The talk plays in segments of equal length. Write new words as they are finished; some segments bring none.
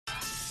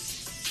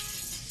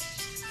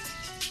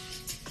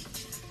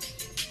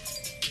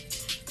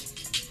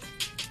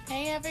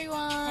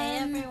everyone. Hey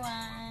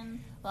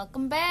everyone.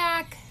 Welcome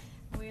back.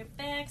 We're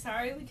back.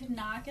 Sorry we could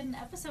not get an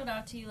episode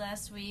out to you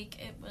last week.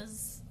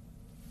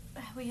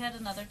 We had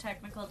another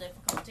technical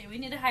difficulty. We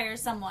need to hire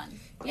someone.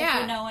 Yeah.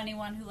 If you know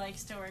anyone who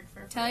likes to work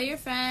for free. Tell your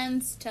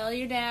friends, tell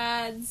your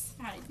dads,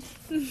 Hi.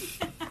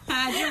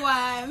 your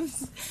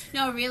wives.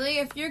 No, really,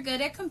 if you're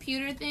good at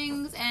computer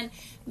things and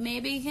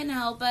maybe can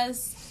help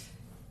us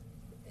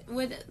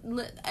with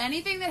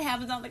anything that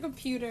happens on the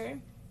computer,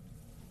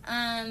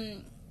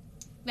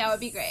 that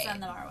would be great.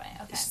 Send them our way.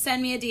 Okay.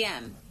 Send me a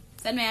DM.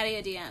 Send Maddie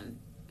a DM.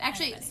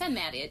 Actually, Anybody. send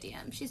Maddie a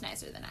DM. She's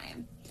nicer than I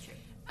am.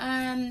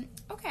 True.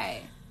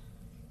 Okay.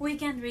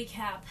 Weekend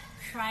recap.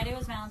 Friday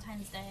was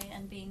Valentine's Day,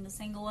 and being the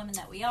single women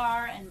that we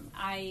are, and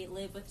I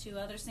live with two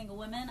other single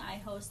women, I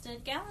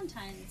hosted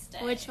Galentine's Day.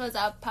 Which was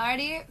a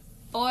party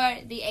for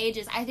the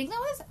ages. I think that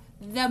was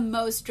the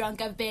most drunk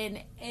I've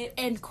been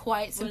in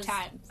quite some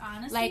time.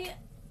 Honestly, Like,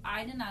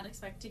 I did not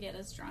expect to get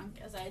as drunk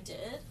as I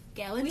did.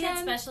 Galentine? We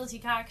had specialty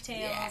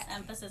cocktails, Yeah.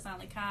 emphasis on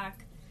the cock,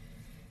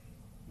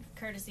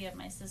 courtesy of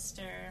my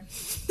sister.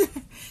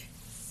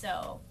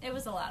 So it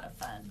was a lot of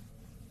fun.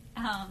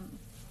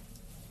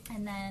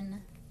 And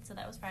then, so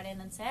that was Friday. And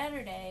then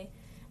Saturday,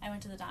 I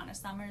went to the Donna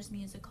Summers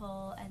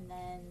musical. And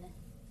then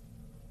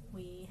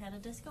we had a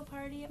disco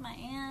party at my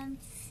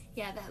aunt's.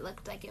 Yeah, that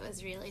looked like it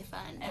was really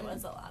fun. It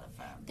was a lot of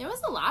fun. There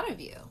was a lot of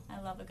you.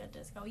 I love a good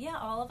disco. Yeah,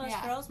 all of us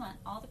Yeah. girls went.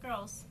 All the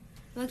girls.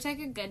 It looked like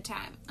a good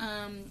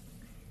time.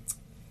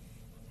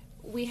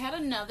 We had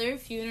another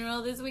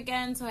funeral this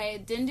weekend, so I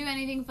didn't do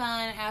anything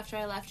fun after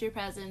I left your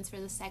presence for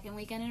the second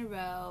weekend in a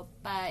row.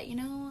 But, you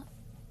know,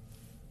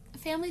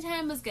 family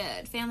time was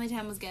good. Family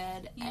time was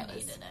good. You It needed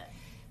was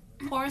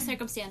it. poor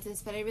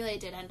circumstances, but I really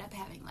did end up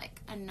having, like,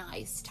 a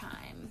nice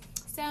time.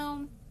 So,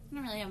 I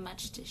don't really have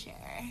much to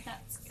share.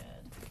 That's good.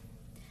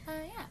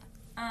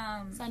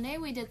 Yeah. Sunday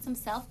we did some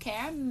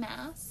self-care,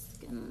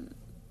 mask, and...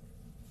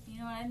 You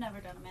know what? I've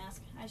never done a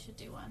mask. I should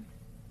do one.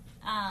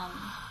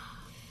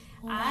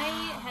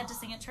 I had to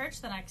sing at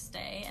church the next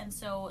day, and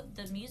so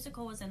the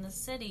musical was in the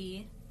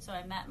city, so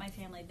I met my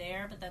family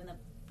there, but then the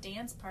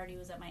dance party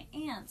was at my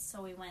aunt's,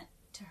 so we went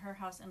to her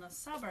house in the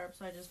suburbs,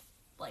 so I just,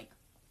 like,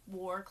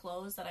 wore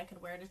clothes that I could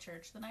wear to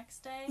church the next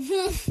day,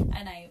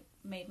 and I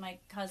made my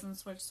cousin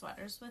switch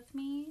sweaters with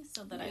me,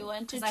 so that You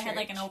went to because I had,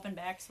 like, an church? open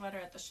back sweater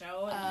at the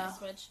show, and then I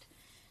switched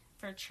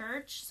for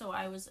church, so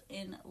I was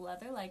in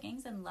leather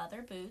leggings and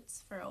leather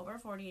boots for over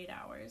 48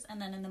 hours. And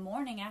then in the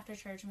morning after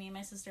church, me and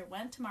my sister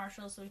went to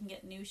Marshall's so we can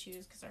get new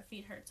shoes because our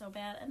feet hurt so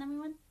bad. And then we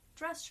went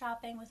dress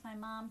shopping with my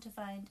mom to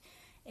find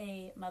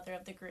a Mother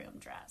of the Groom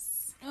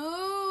dress.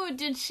 Ooh,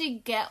 did she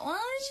get one?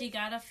 She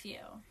got a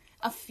few.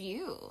 A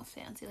few.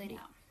 Fancy lady.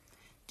 No.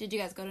 Did you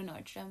guys go to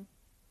Nordstrom?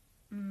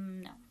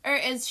 No. Or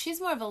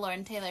she's more of a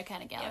Lauren Taylor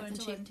kind of gal, Yeah, I went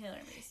isn't to she? Lord Taylor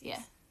Macy's.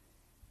 Yeah.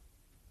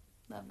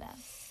 Love that.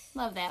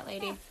 Love that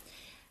lady.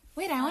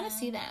 Wait, I want to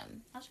see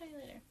them. I'll show you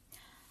later.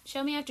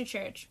 Show me after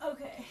church.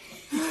 Okay.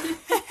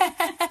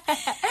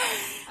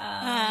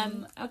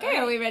 Okay,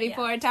 are we ready yeah.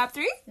 for our top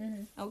 3?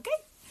 Mm-hmm. Okay.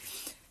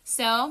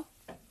 So,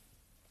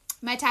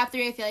 my top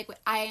 3, I feel like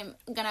I am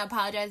going to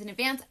apologize in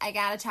advance. I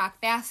got to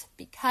talk fast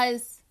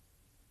because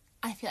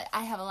I feel like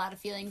I have a lot of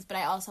feelings, but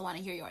I also want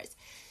to hear yours.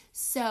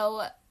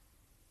 So,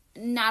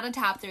 not a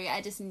top 3.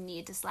 I just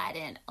need to slide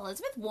in.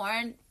 Elizabeth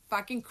Warren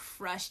fucking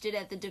crushed it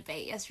at the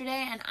debate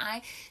yesterday, and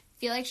I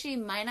feel like she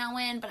might not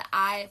win, but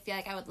I feel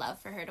like I would love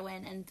for her to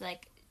win. And,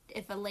 like,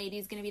 if a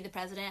lady's going to be the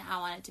president, I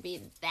want it to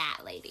be that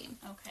lady.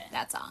 Okay.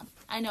 That's all.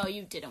 I know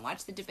you didn't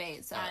watch the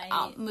debate, so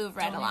I'll move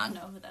right along. I don't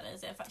even know who that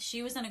is. If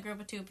she was in a group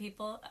of 2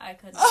 people, I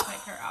couldn't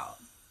pick her out.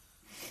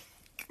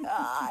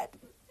 God.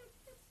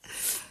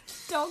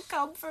 Don't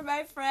come for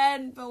my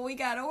friend, but we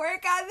gotta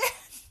work on that.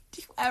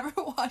 Do you ever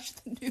watch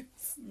the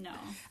news? No.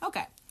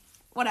 Okay.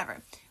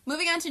 Whatever.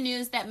 Moving on to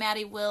news that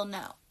Maddie will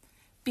know.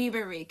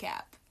 Bieber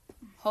recap.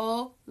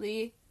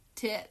 Holy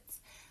tits.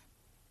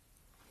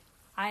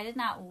 I did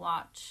not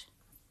watch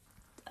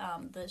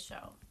the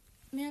show.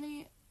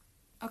 Maddie?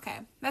 Okay.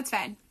 That's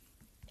fine.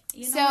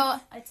 You know,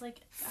 So, it's like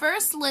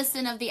First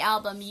listen of the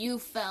album, you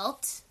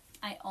felt...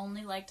 I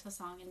only liked the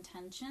song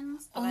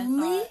Intentions. But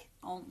Only? I thought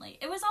only.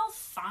 It was all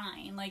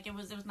fine. Like it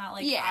was not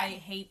like Yeah. I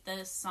hate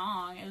this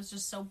song. It was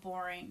just so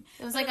boring.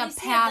 It was But like at a least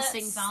he had that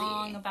passing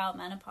song scene. about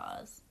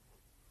menopause.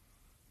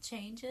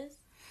 Changes.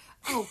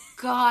 Oh,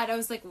 God. I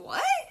was like,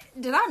 what?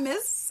 Did I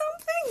miss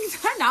something? Did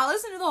I not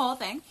listen to the whole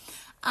thing?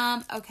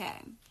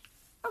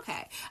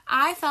 Okay.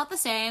 I felt the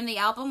same. The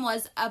album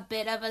was a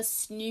bit of a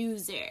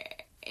snoozer.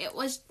 It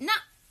was not...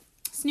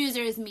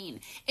 Snoozer is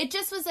mean. It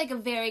just was like a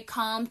very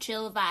calm,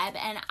 chill vibe.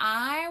 And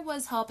I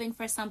was hoping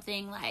for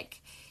something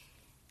like...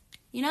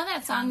 You know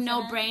that song,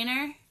 No Confident?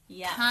 Brainer?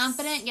 Yes.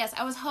 Confident? Yes.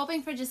 I was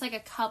hoping for just like a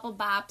couple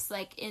bops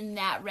like in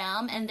that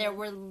realm. And there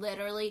were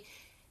literally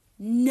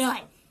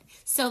none.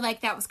 So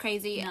like that was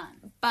crazy.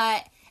 None.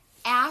 But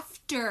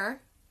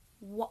after...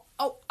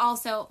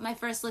 also, my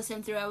first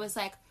listen through, I was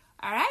like,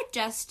 all right,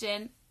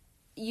 Justin,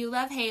 you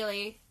love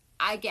Haley.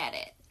 I get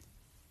it.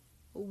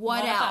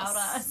 What else?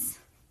 About us?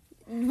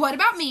 What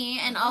about me?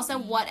 And also,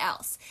 what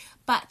else?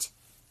 But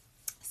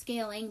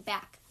scaling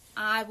back.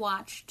 I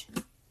watched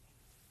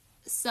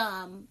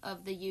some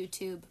of the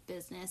YouTube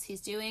business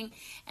he's doing,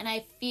 and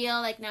I feel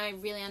like now I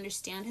really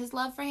understand his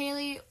love for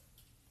Hailey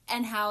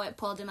and how it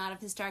pulled him out of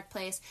his dark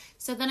place.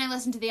 So then I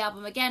listened to the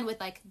album again with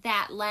like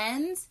that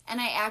lens,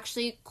 and I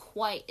actually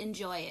quite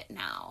enjoy it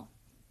now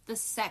the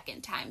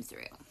second time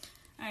through.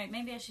 All right,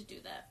 maybe I should do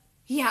that.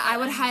 Yeah, But I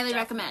would I'm highly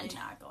definitely recommend.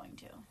 Not going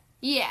to.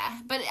 Yeah,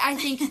 but I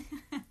think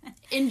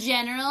in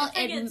general,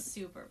 I get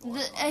super bored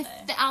one day.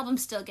 the album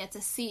still gets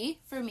a C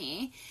for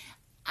me.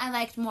 I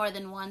liked more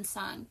than one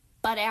song,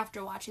 but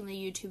after watching the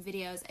YouTube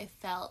videos, I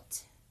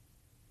felt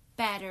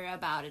better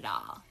about it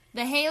all.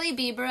 The Hailey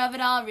Bieber of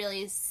it all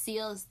really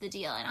seals the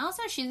deal, and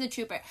also she's a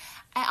trooper.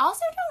 I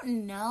also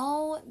don't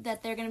know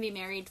that they're going to be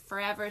married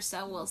forever,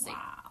 so we'll see.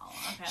 Wow.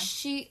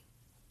 Okay.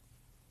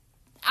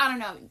 I don't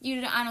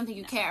know. I don't think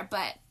you care,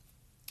 but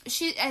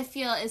she, I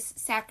feel, is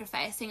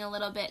sacrificing a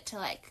little bit to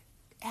like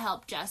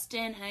help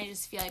Justin, and I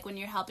just feel like when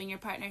you're helping your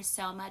partner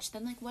so much,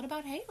 then like, what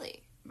about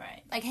Hailey?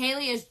 Right. Like,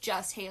 Hailey is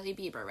just Hailey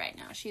Bieber right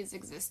now. She's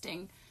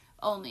existing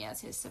only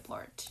as his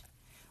support,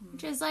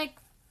 which is like,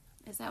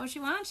 is that what she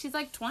wants? She's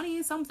like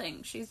 20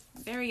 something. She's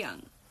very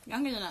young,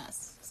 younger than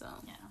us. So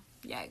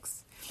Yeah.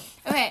 yikes.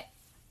 Okay.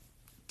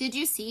 Did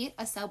you see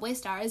A Subway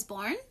Star Is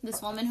Born?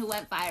 This woman who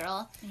went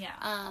viral. Yeah.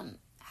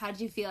 How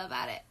did you feel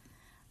about it?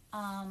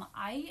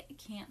 I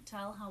can't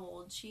tell how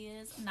old she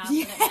is. Not that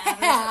it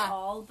matters at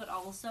all, but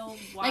also,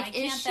 why Like,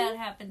 can't that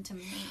happen to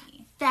me?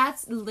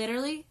 That's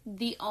literally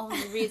the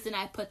only reason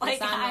I put this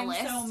Like, on the I'm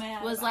list. so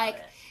mad was about like,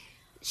 it.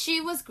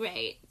 she was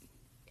great.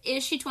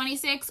 Is she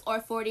 26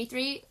 or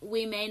 43?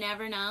 We may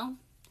never know.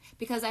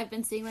 Because I've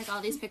been seeing like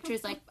all these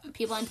pictures, like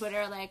people on Twitter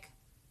are like,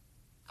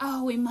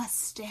 oh, we must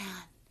stand.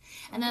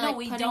 And then No, like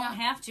we putting don't up,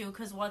 have to,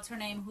 because what's her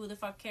name? Who the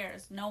fuck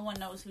cares? No one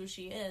knows who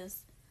she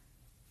is.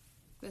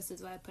 this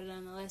is why I put it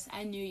on the list.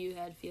 I knew you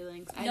had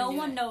feelings. No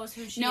one knows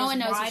who she is. No one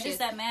knows who Why she does is.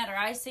 that matter?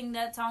 I sing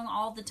that song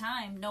all the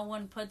time. No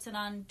one puts it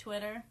on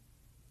Twitter.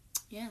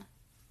 Yeah,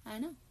 I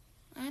know.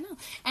 And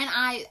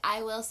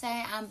I will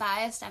say I'm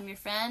biased. I'm your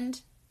friend.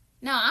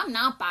 No, I'm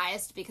not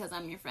biased because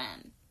I'm your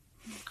friend.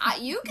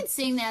 You could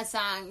sing that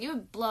song. You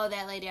would blow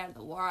that lady out of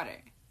the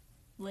water.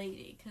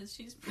 Lady, because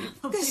she's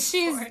probably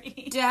She's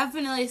 40.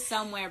 definitely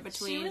somewhere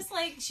between. She was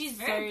like, she's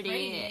very 30.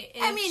 pretty.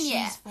 I mean,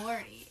 yeah. She's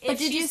 40. But If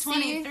did you she's see-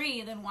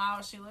 23, then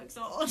wow, she looks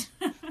old.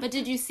 But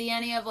did you see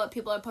any of what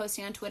people are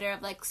posting on Twitter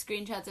of like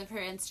screenshots of her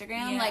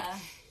Instagram? Yeah. Like,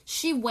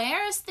 she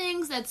wears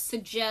things that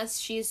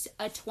suggest she's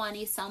a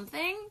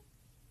 20-something,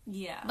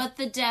 Yeah. but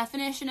the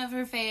definition of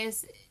her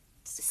face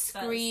Says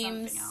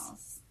screams something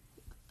else.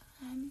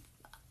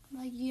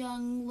 like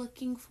young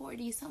looking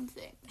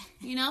 40-something.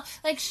 You know?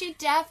 Like, she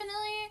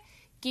definitely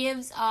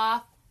gives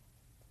off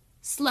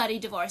slutty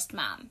divorced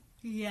mom.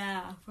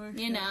 Yeah, for sure.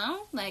 You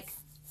know? Like,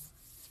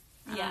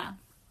 Yeah.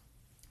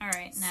 All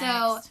right, next.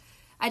 So,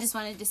 I just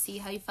wanted to see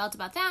how you felt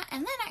about that.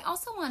 And then I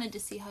also wanted to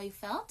see how you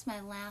felt, my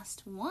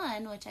last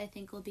one, which I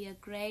think will be a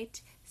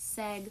great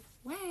segue.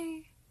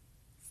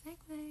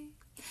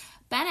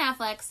 Ben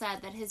Affleck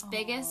said that his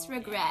biggest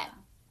regret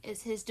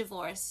is his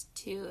divorce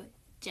to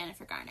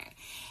Jennifer Garner.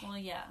 Well,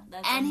 yeah,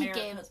 that's And he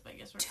America's gave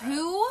biggest regret.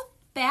 2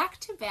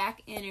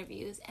 back-to-back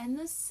interviews, and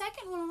the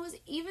second one was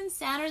even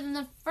sadder than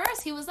the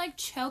first. He was like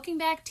choking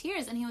back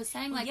tears, and he was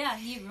saying like, yeah,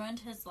 he ruined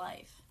his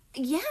life.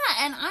 yeah,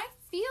 and I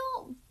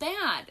feel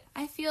bad.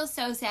 I feel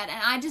so sad, and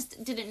I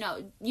just didn't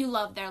know. You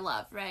love their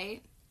love,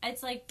 right?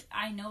 It's like,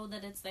 I know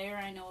that it's there.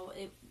 I know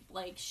it.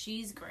 Like,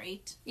 she's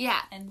great. Yeah.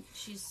 And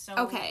she's so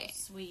Okay.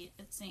 sweet,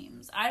 it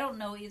seems. I don't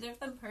know either of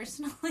them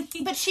personally.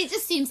 But she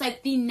just seems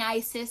like the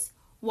nicest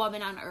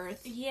woman on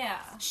earth. yeah.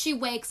 She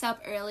wakes up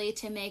early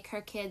to make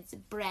her kids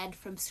bread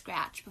from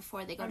scratch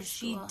before they go to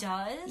She school.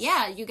 does?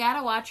 Yeah, you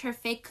gotta watch her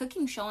fake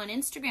cooking show on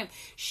Instagram.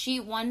 She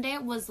one day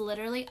was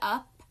literally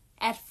up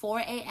at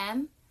 4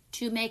 a.m.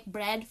 to make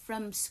bread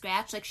from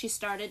scratch. Like, she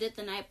started it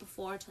the night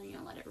before to,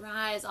 let it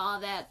rise, all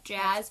that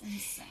jazz. That's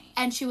insane.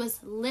 And she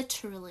was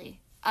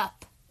literally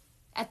up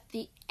at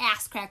the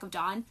ass crack of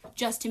dawn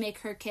just to make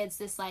her kids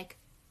this, like...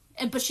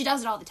 But she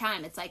does it all the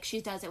time. It's like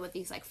she does it with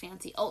these, like,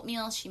 fancy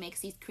oatmeal. She makes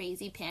these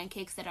crazy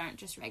pancakes that aren't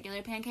just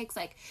regular pancakes.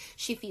 Like,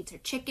 she feeds her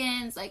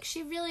chickens. Like,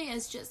 she really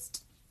is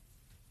just...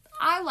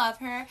 I love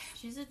her.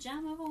 She's a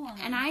gem of a woman.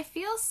 And I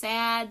feel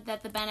sad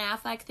that the Ben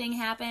Affleck thing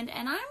happened.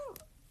 And I'm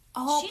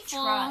hopeful... She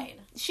tried.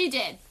 She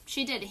did.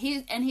 She did.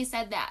 He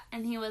said that.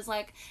 And he was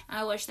like,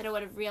 I wish that I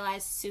would have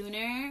realized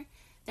sooner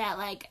that,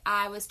 like,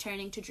 I was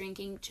turning to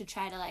drinking to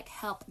try to, like,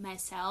 help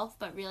myself.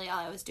 But really all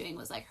I was doing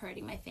was, like,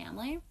 hurting my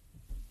family.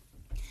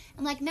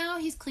 And, like, now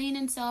he's clean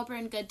and sober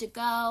and good to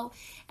go.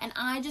 And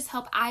I just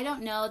hope... I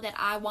don't know that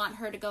I want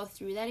her to go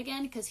through that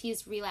again because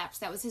he's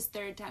relapsed. That was his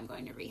 3rd time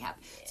going to rehab.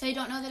 So I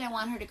don't know that I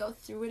want her to go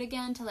through it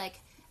again to,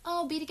 like,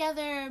 oh, be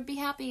together, be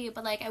happy.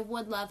 But, like, I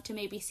would love to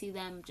maybe see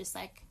them just,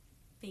 like...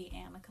 Be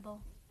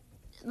amicable.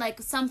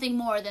 Like, something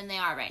more than they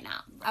are right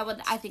now.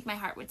 Right. I think my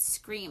heart would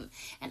scream.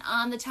 And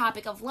on the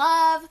topic of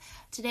love,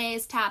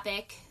 today's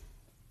topic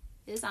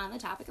is on the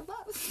topic of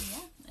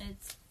love. Yeah,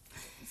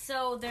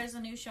 So there's a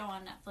new show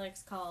on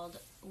Netflix called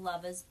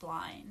Love is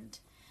Blind.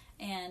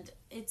 And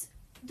it's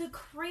the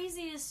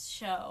craziest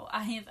show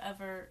I have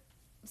ever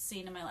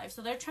seen in my life.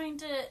 So they're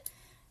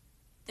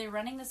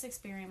running this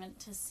experiment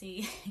to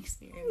see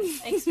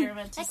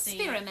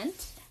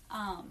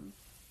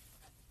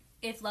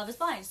if love is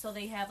blind. So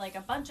they have like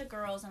a bunch of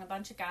girls and a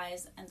bunch of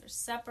guys, and they're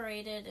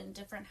separated in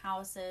different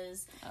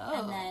houses.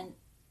 And then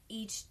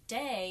each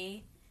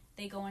day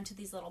they go into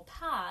these little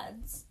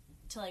pods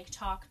to like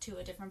talk to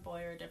a different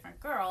boy or a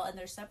different girl, and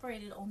they're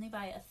separated only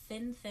by a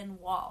thin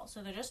wall.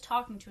 So they're just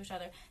talking to each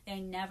other. They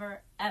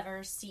never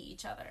ever see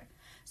each other.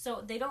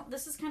 So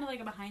this is kind of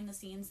like a behind the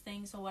scenes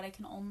thing. So what I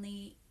can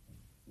only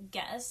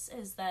guess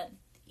is that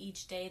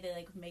each day they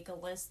like make a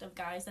list of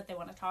guys that they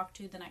want to talk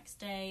to the next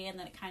day, and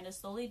then it kind of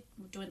slowly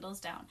dwindles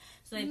down.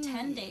 So they have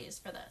 10 days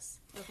for this.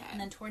 Okay.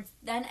 And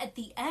then at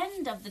the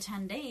end of the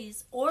 10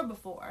 days, or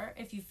before,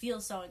 if you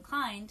feel so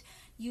inclined,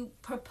 you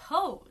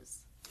propose.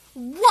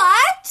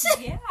 What?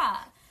 Yeah.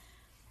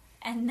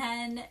 And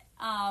then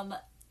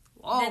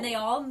then they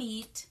all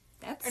meet.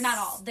 That's or not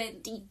all.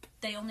 deep.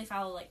 They only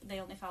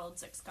followed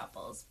 6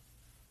 couples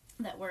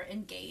that were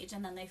engaged,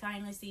 and then they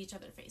finally see each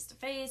other face to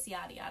face,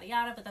 yada yada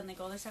yada, but then they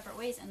go their separate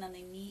ways, and then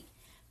they meet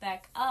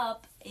back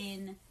up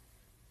in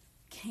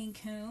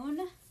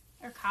Cancun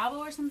or Cabo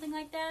or something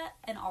like that,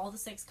 and all the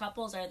 6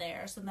 couples are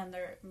there. So then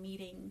they're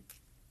meeting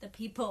the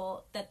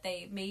people that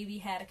they maybe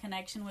had a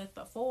connection with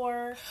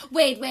before.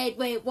 Wait,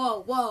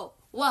 whoa.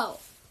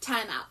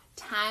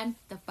 Time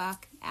the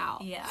fuck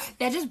out. Yeah.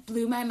 That just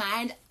blew my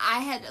mind. I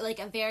had like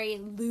a very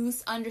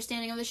loose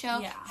understanding of the show.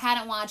 Yeah.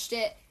 Hadn't watched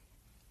it.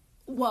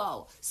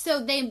 Whoa.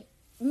 So they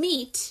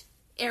meet,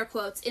 air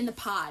quotes, in the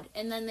pod,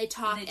 and then they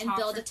talk and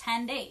build for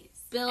 10 days.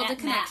 Build a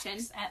connection.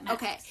 At max.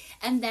 Okay.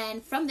 And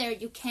then from there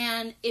you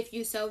can, if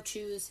you so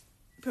choose,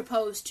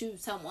 propose to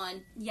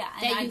someone. Yeah,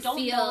 and I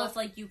don't know if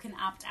like you can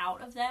opt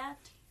out of that.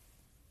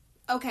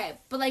 Okay,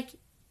 but like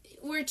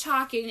we're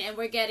talking and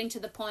we're getting to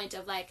the point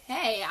of like,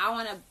 hey, I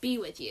want to be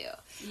with you.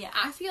 Yeah.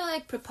 I feel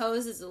like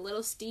propose is a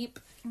little steep.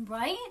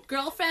 Right?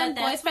 Girlfriend,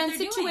 boyfriend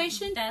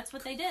situation. Doing. That's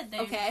what they did.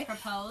 They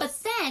proposed. But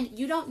then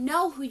you don't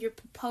know who you're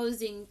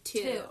proposing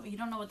to. You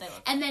don't know what they look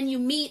like. And then you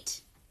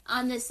meet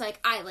on this like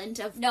island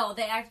of no,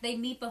 they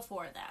meet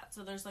before that,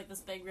 so there's like this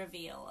big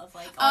reveal of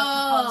like,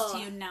 I proposed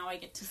to you, now I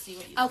get to see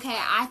what you look like.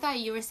 I thought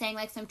you were saying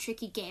like some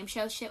tricky game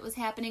show shit was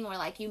happening where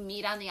like you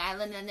meet on the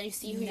island and then you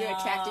see who you're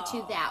attracted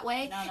to that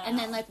way, and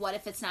then like what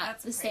if it's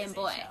not the same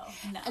boy?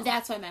 No.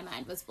 That's why my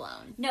mind was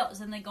blown. No, so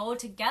then they go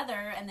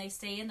together and they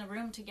stay in the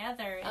room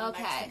together in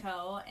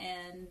Mexico,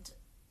 and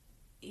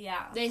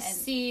yeah, they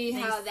see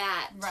how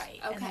that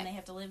right, and then they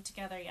have to live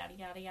together, yada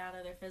yada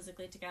yada. They're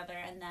physically together,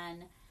 and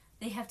then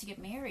they have to get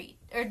married,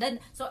 or then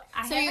so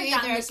you're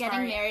either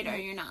getting married or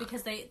you're not,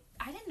 because I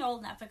didn't know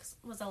Netflix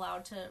was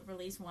allowed to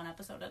release 1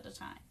 episode at a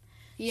time.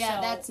 Yeah,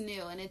 so, that's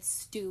new and it's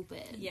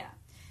stupid. Yeah,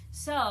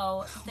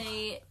 so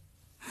I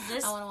want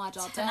to watch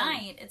all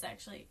tonight. It's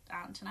actually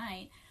on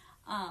tonight.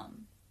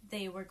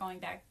 They were going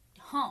back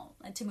home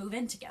and to move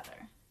in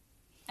together,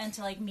 and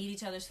to like meet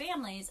each other's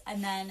families,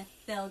 and then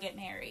they'll get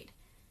married.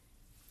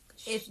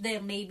 If they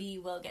maybe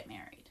will get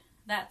married.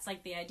 That's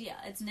like the idea.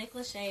 It's Nick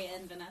Lachey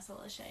and Vanessa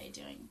Lachey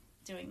doing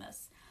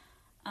this.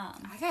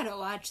 I gotta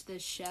watch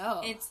this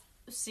show. It's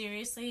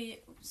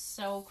seriously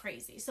so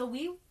crazy. So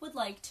we would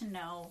like to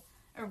know,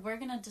 or we're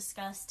gonna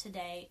discuss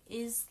today,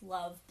 is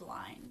love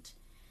blind?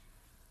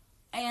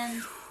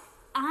 And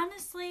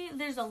honestly,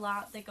 there's a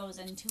lot that goes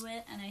into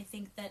it, and I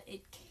think that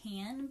it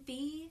can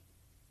be,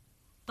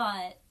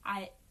 but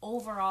I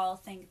overall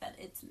think that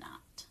it's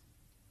not.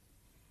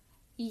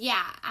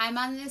 Yeah, I'm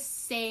on the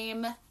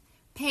same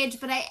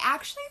page, but I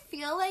actually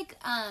feel like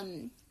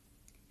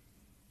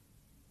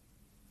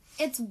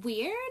it's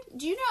weird.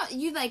 Do you know,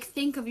 you like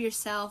think of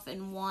yourself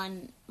in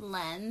one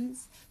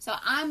lens. So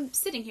I'm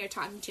sitting here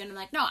talking to you and I'm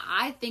like, no,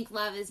 I think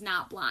love is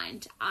not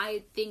blind.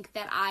 I think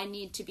that I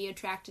need to be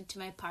attracted to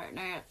my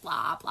partner,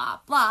 blah blah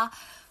blah.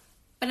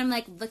 But I'm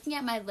like looking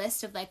at my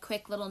list of like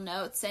quick little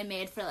notes I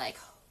made for like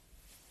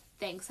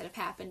things that have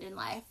happened in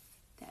life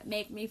that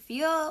make me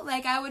feel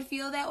like I would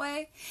feel that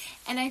way.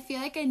 And I feel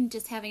like I'm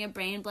just having a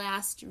brain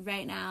blast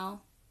right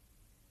now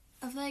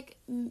of like,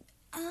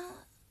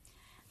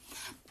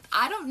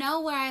 I don't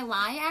know where I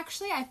lie,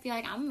 actually. I feel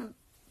like I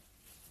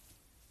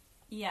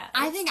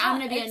think I'm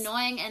going to be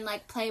annoying and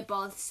like play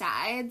both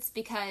sides,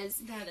 because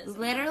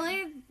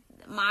literally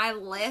my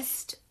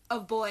list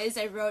of boys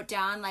I wrote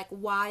down like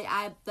why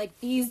I like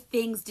these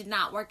things did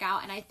not work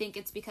out, and I think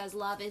it's because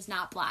love is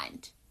not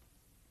blind.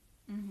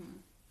 Mm-hmm.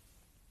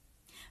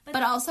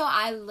 But also,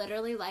 I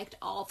literally liked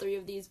all 3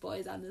 of these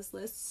boys on this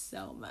list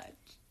so much.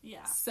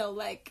 Yeah. So,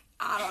 like,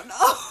 I don't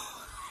know.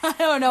 I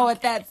don't know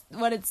what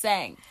it's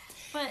saying.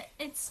 But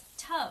it's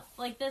tough.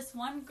 Like, this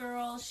one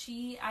girl,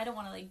 I don't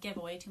want to, like, give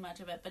away too much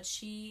of it, but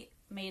she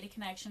made a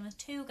connection with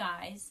 2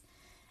 guys,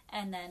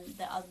 and then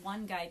the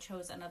one guy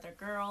chose another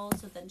girl,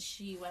 so then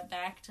she went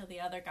back to the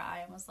other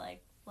guy and was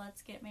like,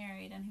 let's get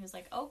married. And he was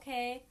like,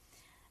 okay.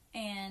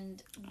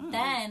 And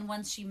then,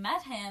 once she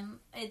met him,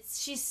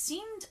 she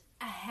seemed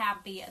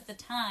happy at the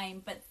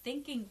time, but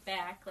thinking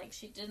back, like,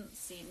 she didn't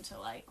seem to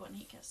like when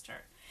he kissed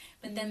her.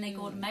 But then they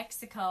go to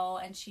Mexico,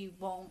 and she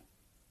won't,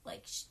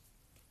 like,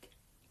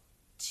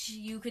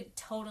 you could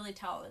totally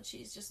tell that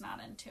she's just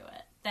not into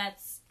it.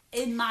 That's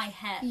in my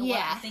head what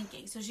I'm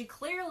thinking. So she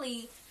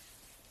clearly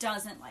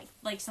doesn't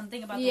like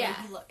something about the way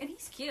he looked. And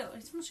he's cute.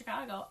 He's from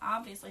Chicago.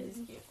 Obviously,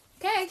 he's cute.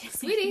 Okay,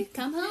 sweetie,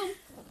 come home.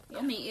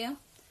 We'll meet you.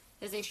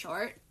 Is he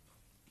short?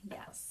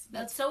 Yes.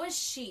 But so is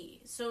she.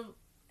 So,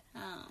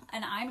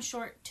 and I'm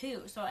short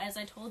too. So as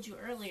I told you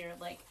earlier,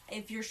 like,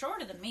 if you're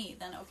shorter than me,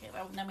 then okay,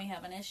 well, then we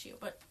have an issue.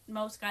 But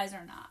most guys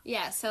are not.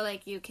 Yeah, so,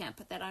 like, you can't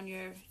put that on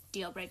your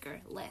deal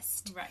breaker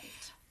list. Right.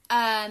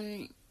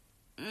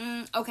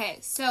 Okay,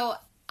 so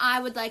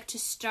I would like to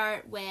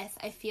start with,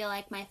 I feel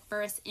like, my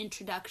first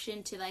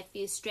introduction to, like,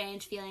 these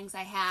strange feelings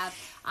I have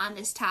on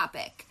this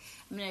topic.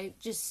 I'm going to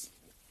just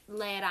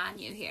lay it on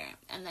you here,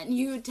 and then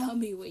you tell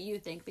me what you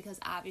think, because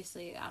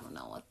obviously I don't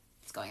know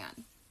what's going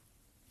on.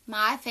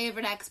 My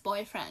favorite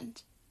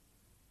ex-boyfriend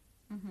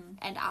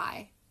and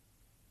I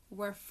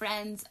were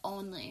friends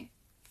only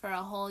for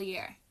a whole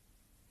year.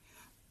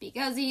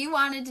 Because he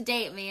wanted to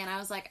date me, and I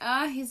was like,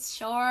 oh, he's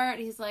short,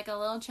 he's like a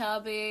little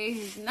chubby,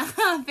 he's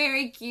not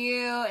very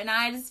cute, and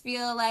I just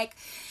feel like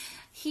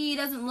he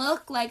doesn't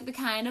look like the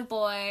kind of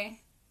boy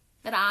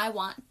that I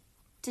want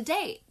to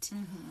date.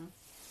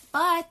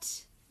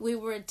 But we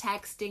were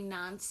texting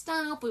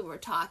nonstop, we were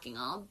talking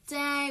all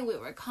day, we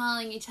were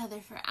calling each other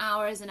for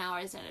hours and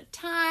hours at a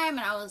time,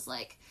 and I was,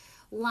 like,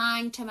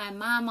 lying to my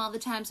mom all the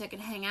time so I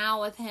could hang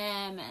out with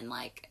him, and,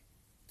 like,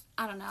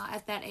 I don't know,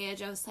 at that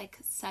age, I was, like,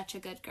 such a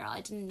good girl.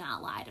 I did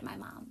not lie to my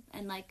mom.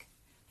 And, like,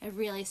 I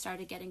really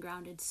started getting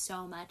grounded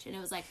so much. And it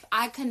was, like,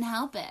 I couldn't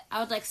help it. I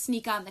would, like,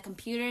 sneak on the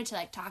computer to,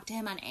 like, talk to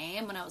him on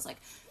AIM when I was,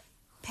 like,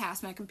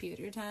 past my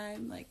computer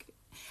time. Like,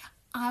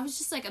 I was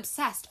just, like,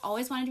 obsessed.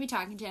 Always wanted to be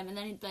talking to him. And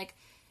then he'd, like,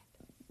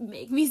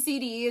 make me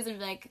CDs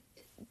and, like,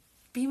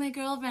 be my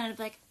girlfriend. And I'd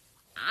be like,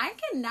 I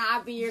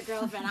cannot be your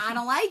girlfriend. I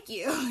don't like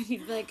you. And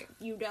he'd be like,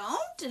 you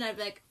don't? And I'd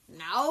be like,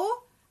 no.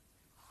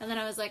 And then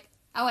I was like,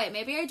 oh, wait,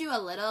 maybe I do a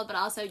little, but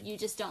also you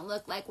just don't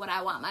look like what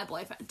I want my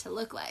boyfriend to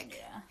look like.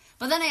 Yeah.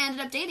 But then I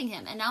ended up dating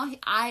him, and now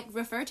I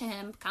refer to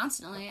him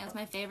constantly as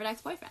my favorite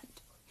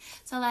ex-boyfriend.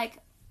 So, like,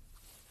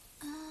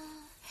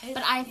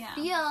 but I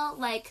feel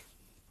like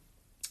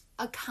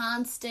a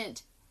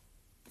constant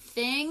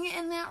thing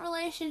in that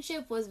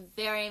relationship was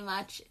very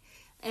much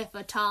if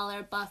a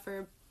taller,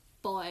 buffer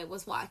boy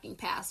was walking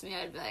past me,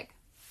 I'd be like,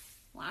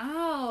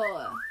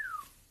 wow.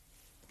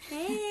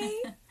 Hey.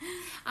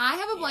 I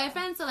have a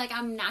boyfriend, so, like,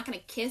 I'm not gonna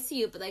kiss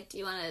you, but, like, do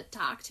you want to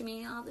talk to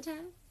me all the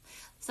time?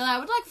 So I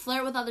would, like,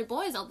 flirt with other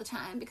boys all the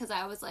time because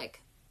I was,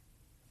 like,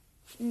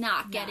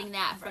 not getting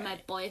that from my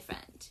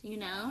boyfriend, you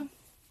know?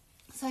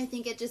 So I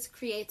think it just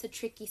creates a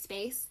tricky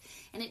space.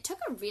 And it took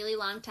a really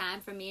long time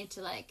for me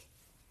to, like,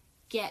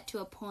 get to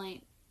a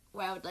point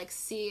where I would, like,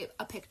 see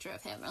a picture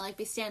of him or, like,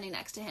 be standing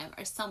next to him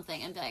or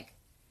something and be like,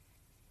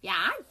 yeah,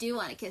 I do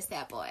want to kiss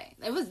that boy.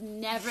 It was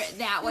never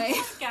that way.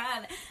 Oh,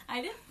 God,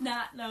 I did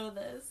not know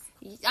this.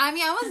 I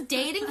mean, I was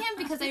dating him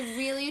because I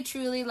really,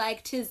 truly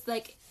liked his,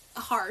 like,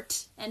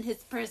 heart and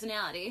his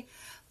personality.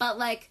 But,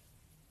 like,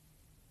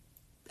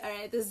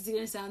 alright, this is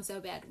going to sound so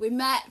bad. We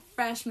met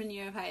freshman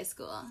year of high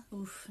school.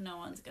 Oof, no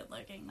one's good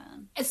looking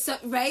then. So,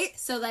 right?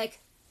 So,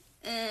 like,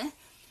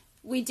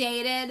 we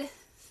dated,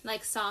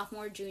 like,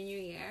 sophomore, junior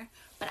year.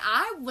 But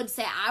I would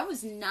say I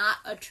was not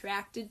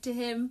attracted to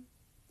him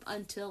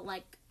until,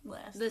 like,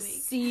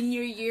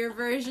 senior year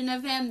version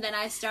of him. Then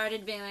I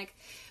started being like,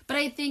 but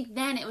I think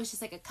then it was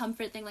just like a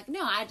comfort thing, like,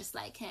 no, I just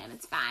like him,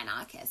 it's fine,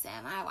 I'll kiss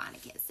him, I want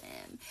to kiss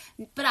him.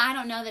 But I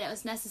don't know that it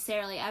was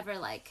necessarily ever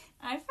like,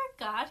 I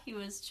forgot he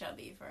was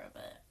chubby for a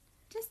bit.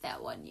 Just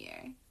that one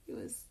year he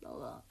was a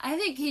little, I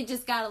think he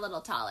just got a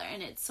little taller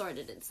and it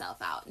sorted itself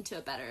out into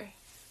a better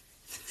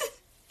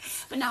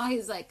but now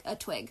he's like a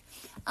twig.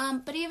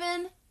 But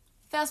even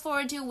fast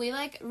forward to, we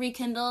like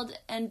rekindled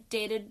and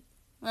dated.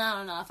 Well, I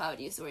don't know if I would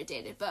use the word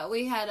dated, but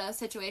we had a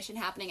situation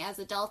happening as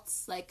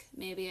adults, like,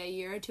 maybe a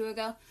year or two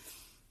ago.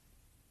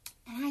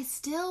 And I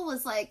still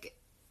was, like,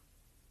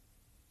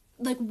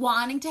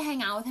 wanting to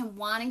hang out with him,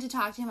 wanting to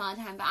talk to him all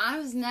the time. But I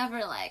was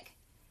never, like,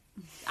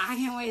 I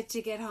can't wait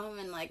to get home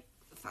and, like,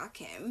 fuck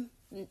him.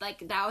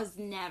 Like, that was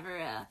never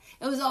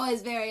it was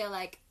always very,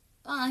 like,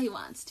 oh, he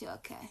wants to,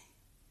 okay.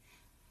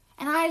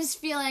 And I just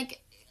feel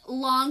like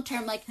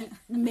long-term, like,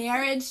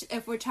 marriage,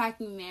 if we're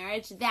talking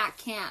marriage, that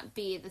can't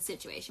be the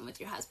situation with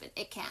your husband.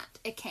 It can't.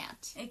 It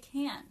can't. It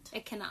can't.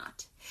 It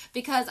cannot.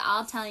 Because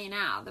I'll tell you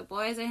now, the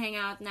boys I hang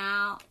out with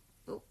now,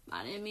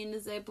 I didn't mean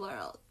to say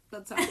plural.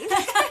 That sounded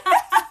bad.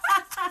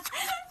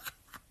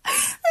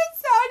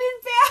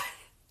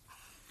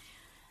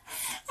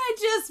 I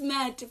just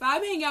meant, if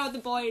I'm hanging out with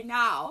a boy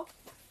now,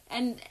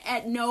 and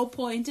at no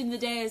point in the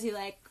day is he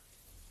like,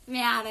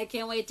 man, I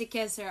can't wait to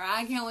kiss her,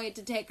 I can't wait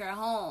to take her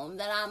home,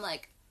 then I'm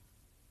like,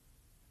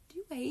 do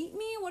you hate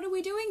me? What are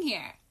we doing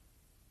here?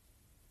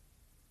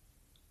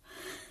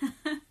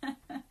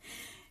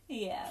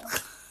 Yeah.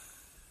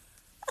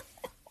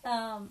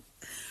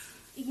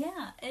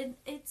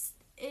 it's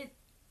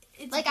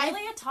Like,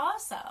 really a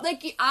toss-up.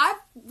 Like, I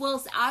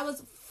was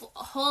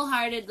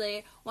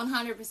wholeheartedly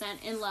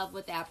 100% in love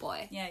with that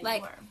boy. Yeah, you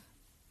like,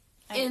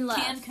 were. In love.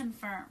 Can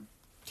confirm.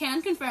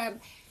 Can confirm.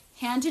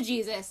 Hand to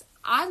Jesus.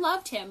 I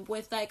loved him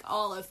with, like,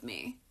 all of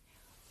me.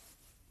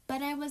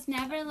 But I was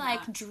never,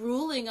 like,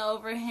 drooling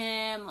over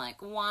him,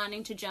 like,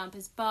 wanting to jump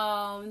his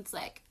bones.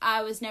 Like,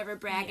 I was never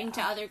bragging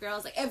to other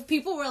girls. Like, if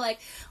people were like,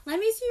 let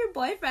me see your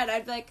boyfriend,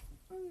 I'd be like,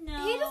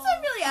 no. He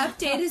doesn't really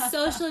update his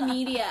social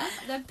media.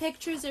 The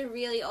pictures are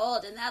really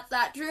old, and that's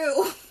not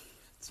true.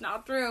 It's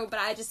not true, but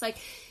I just, like,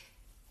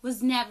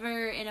 was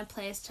never in a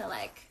place to,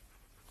 like,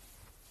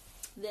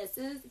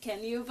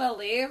 can you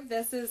believe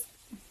this is,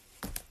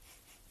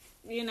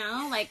 you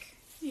know, like.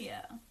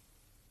 Yeah.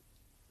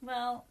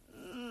 Well,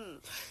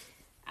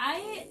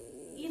 I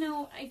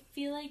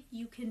feel like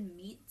you can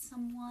meet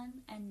someone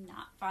and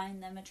not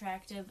find them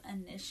attractive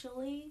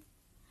initially,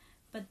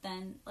 but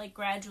then, like,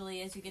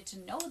 gradually as you get to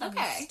know them,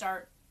 you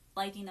start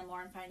liking them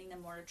more and finding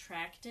them more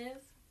attractive.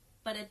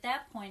 But at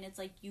that point, it's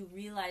like you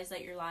realize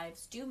that your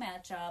lives do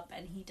match up,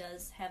 and he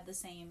does have the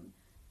same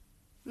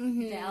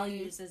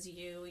values as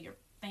you. Your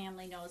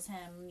family knows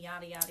him,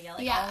 yada, yada,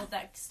 yada. Like, all of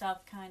that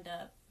stuff kind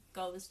of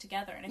goes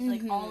together. And I feel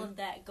like all of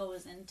that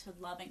goes into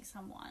loving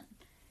someone.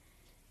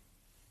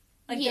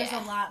 Like, there's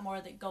a lot more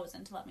that goes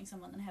into loving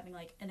someone than having,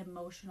 like, an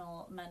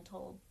emotional,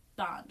 mental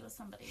bond with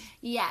somebody.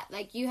 Yeah,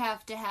 like, you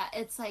have to have,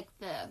 it's like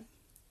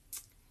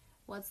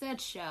what's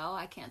that show?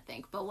 I can't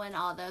think, but when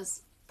all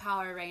those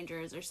Power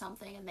Rangers or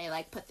something, and they,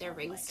 like, put their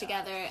rings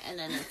together, and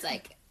then it's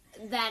like,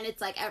 then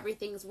it's like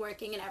everything's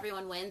working and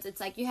everyone wins. It's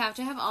like you have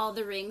to have all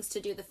the rings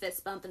to do the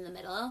fist bump in the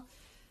middle.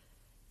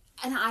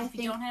 And I think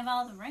if you don't have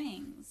all the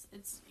rings,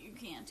 you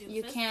can't do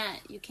the fist bump.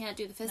 You can't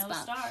do the fist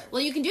bump. Stars.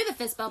 Well, you can do the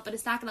fist bump, but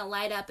it's not going to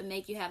light up and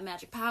make you have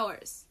magic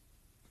powers.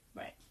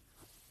 Right.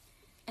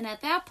 And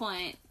at that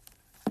point,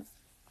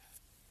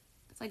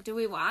 it's like, do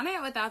we want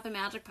it without the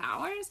magic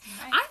powers?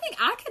 Right. I think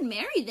I could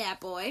marry that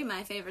boy,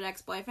 my favorite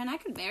ex-boyfriend. I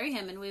could marry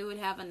him and we would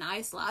have a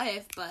nice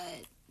life, but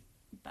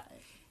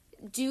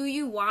do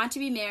you want to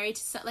be married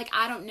to like,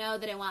 I don't know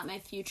that I want my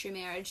future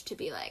marriage to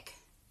be like,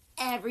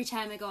 every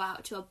time I go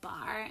out to a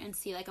bar and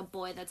see, like, a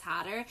boy that's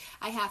hotter,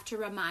 I have to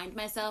remind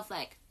myself,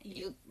 like,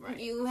 you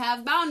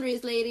have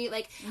boundaries, lady.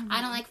 Like,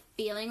 I don't like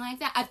feeling like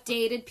that. I've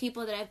dated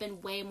people that I've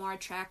been way more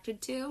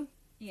attracted to.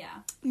 Yeah.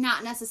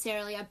 Not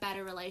necessarily a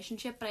better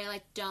relationship, but I,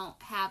 like,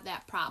 don't have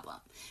that problem.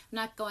 I'm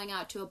not going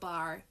out to a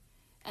bar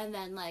and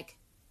then, like,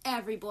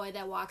 every boy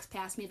that walks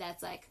past me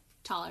that's, like,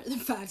 taller than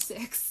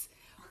 5'6"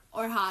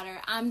 or hotter,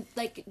 I'm,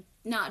 like,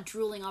 not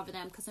drooling over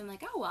them because I'm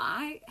like, oh, well,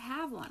 I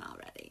have one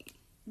already.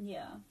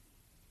 Yeah.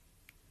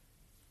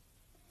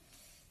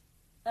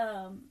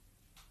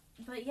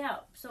 But yeah,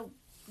 so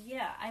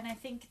yeah, and I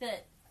think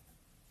that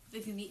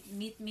if you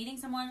meeting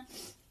someone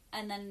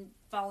and then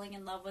falling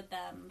in love with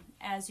them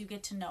as you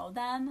get to know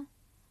them,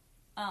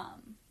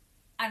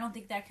 I don't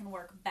think that can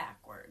work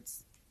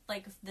backwards.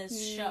 Like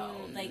this show,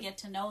 they get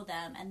to know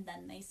them and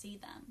then they see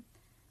them.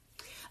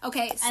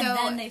 Okay, so and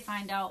then they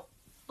find out,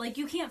 like,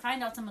 you can't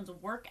find out someone's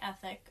work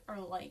ethic or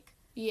like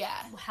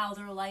how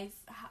their life.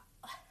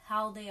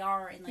 How they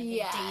are in, like,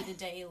 a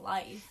day-to-day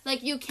life.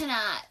 Like, you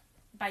cannot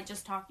by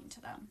just talking to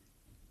them.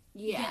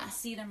 You can't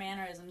see their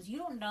mannerisms. You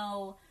don't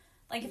know,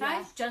 like, if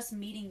I'm just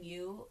meeting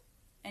you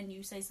and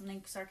you say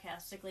something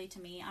sarcastically to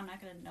me, I'm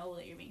not going to know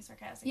that you're being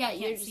sarcastic. Yeah,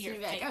 you're just going to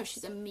be like, oh,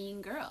 she's a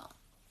mean girl.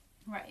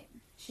 Right.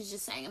 She's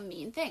just saying a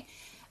mean thing.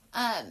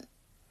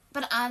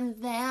 But on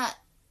that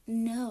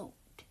note,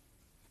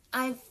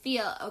 I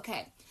feel,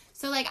 okay,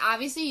 so, like,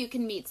 obviously you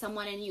can meet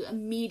someone and you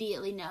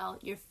immediately know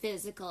your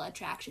physical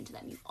attraction to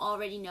them. You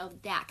already know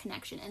that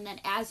connection. And then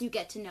as you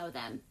get to know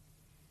them,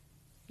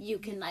 you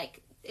can,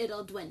 like,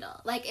 it'll dwindle.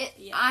 Like,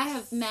 I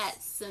have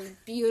met some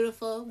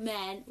beautiful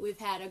men. We've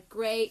had a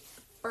great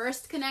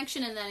first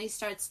connection, and then he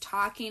starts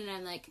talking, and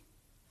I'm like,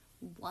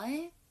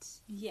 what?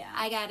 Yeah.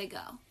 I gotta go.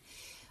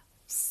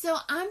 So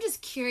I'm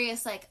just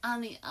curious, like,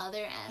 on the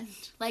other end,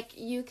 like,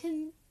 you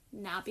can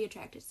not be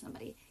attracted to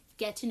somebody,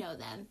 get to know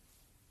them,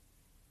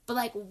 but,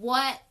 like,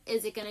 what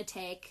is it going to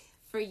take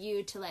for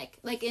you to,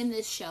 like in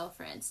this show,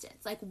 for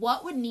instance, like,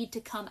 what would need to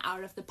come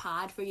out of the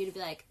pod for you to be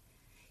like,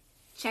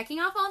 checking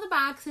off all the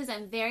boxes,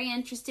 I'm very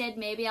interested,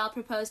 maybe I'll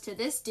propose to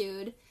this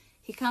dude,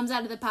 he comes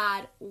out of the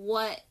pod,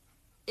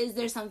 is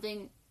there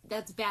something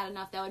that's bad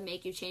enough that would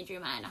make you change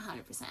your mind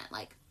 100%?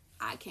 Like,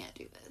 I can't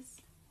do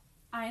this.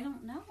 I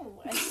don't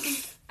know. I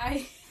think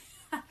I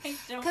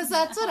don't. Because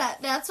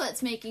that's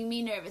what's making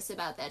me nervous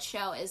about that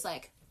show is,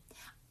 like,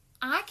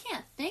 I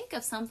can't think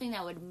of something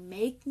that would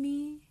make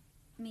me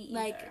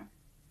like,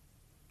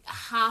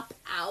 hop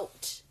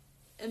out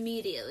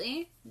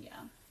immediately. Yeah.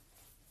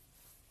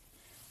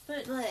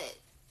 But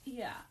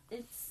yeah,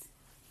 it's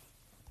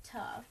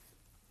tough.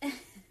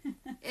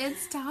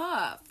 It's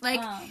tough.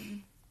 Like,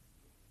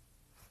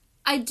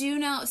 I do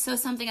know, so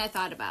something I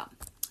thought about,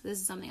 this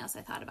is something else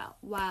I thought about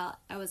while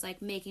I was,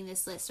 like, making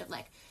this list of,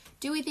 like,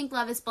 do we think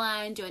love is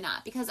blind, do we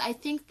not? Because I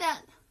think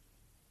that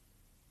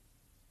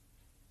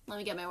let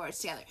me get my words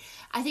together.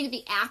 I think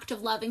the act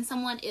of loving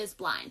someone is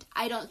blind.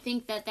 I don't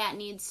think that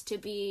needs to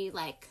be,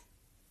 like,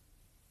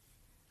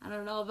 I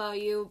don't know about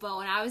you, but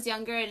when I was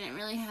younger, I didn't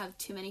really have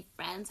too many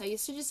friends. I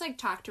used to just, like,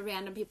 talk to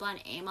random people on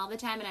AIM all the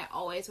time, and I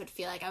always would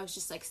feel like I was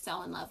just, like,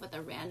 so in love with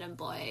a random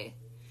boy.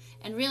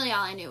 And really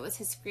all I knew was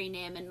his screen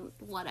name and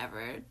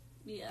whatever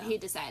he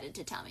decided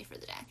to tell me for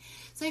the day.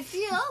 So I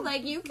feel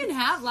like you can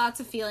have lots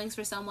of feelings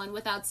for someone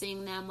without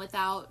seeing them,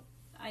 without...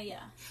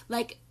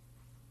 Like...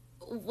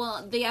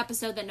 Well, the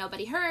episode that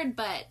nobody heard,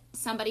 but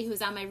somebody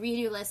who's on my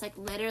redo list, like,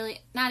 literally,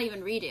 not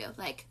even redo,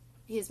 like,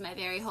 he's my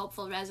very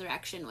hopeful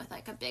resurrection with,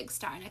 like, a big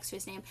star next to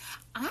his name.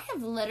 I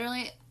have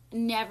literally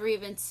never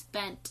even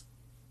spent,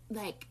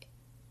 like,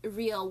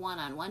 real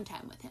one-on-one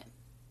time with him.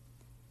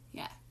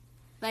 Yeah.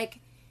 Like,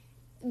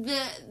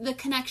 the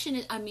connection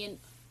is, I mean,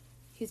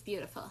 he's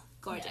beautiful,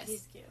 gorgeous. Yeah,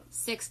 he's cute.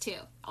 6'2",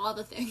 all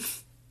the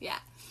things. Yeah.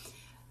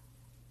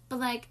 But,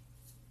 like,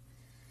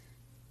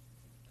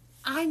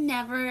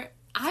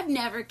 I've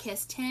never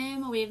kissed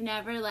him. We've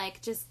never,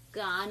 like, just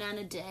gone on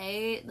a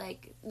date.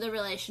 Like, the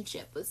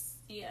relationship was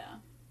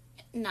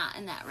not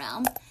in that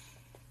realm.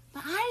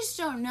 But I just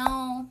don't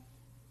know.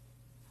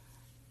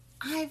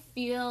 I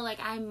feel like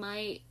I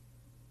might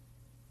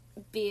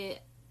be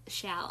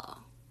shallow.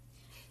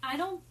 I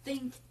don't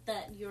think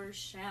that you're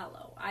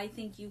shallow. I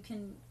think you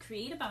can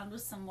create a bond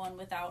with someone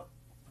without,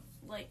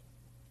 like,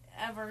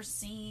 ever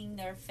seeing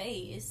their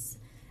face.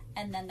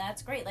 And then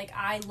that's great. Like,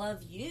 I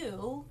love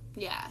you.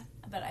 Yeah.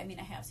 But, I mean,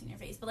 I have seen your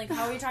face. But, like,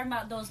 how are you talking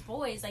about those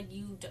boys? Like,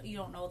 you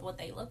don't know what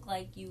they look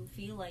like. You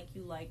feel like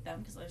you like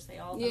them because they say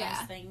all the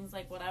nice things,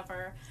 like,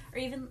 whatever. Or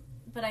even,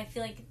 but I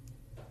feel like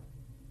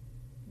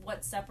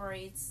what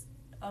separates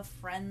a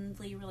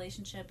friendly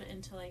relationship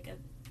into, like, a,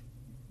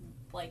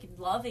 like,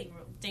 loving,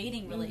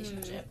 dating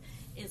relationship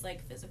is,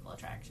 like, physical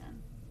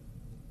attraction.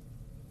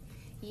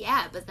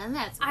 Yeah, but then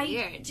that's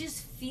weird. I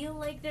just feel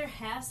like there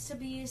has to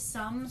be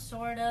some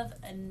sort of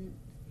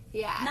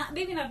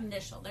maybe not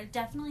initial. There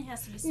definitely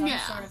has to be some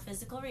sort of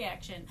physical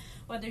reaction.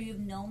 Whether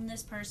you've known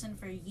this person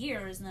for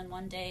years and then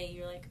one day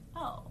you're like,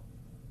 oh,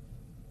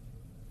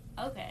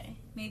 okay,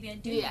 maybe I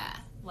do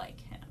like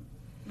him.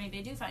 Maybe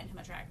I do find him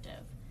attractive.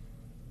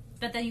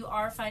 But then you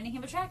are finding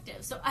him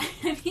attractive. So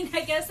I mean,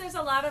 I guess there's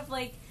a lot of,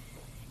 like,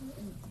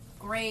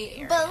 gray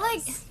areas. But,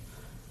 like,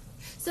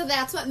 so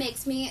that's what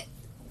makes me.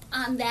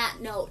 On that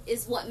note,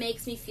 is what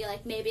makes me feel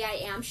like maybe I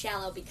am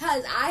shallow,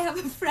 because I have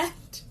a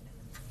friend.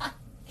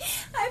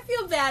 I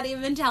feel bad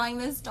even telling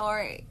this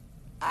story.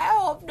 I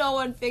hope no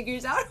one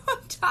figures out what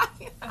I'm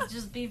talking about. I'll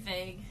just be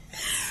vague.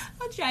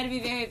 I'll try to be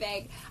very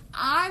vague.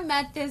 I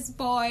met this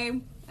boy.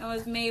 I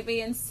was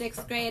maybe in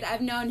 6th grade. I've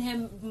known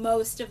him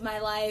most of my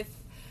life.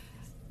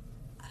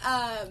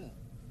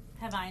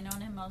 Have I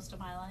known him most of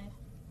my life?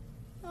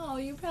 Oh,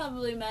 you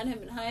probably met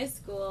him in high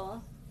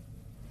school.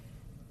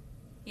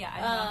 Yeah,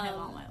 I've known him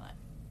all my life.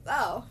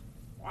 Oh,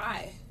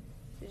 why?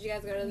 Did you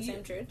guys go to the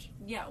same church?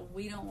 Yeah,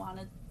 we don't want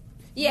to.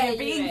 Yeah, we're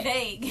being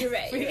vague. You're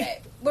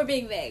right. We're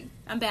being vague.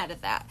 I'm bad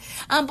at that.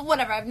 But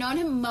whatever. I've known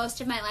him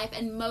most of my life,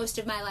 and most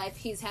of my life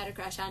he's had a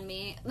crush on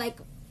me. Like,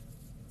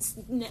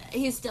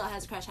 he still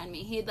has a crush on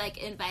me. He, like,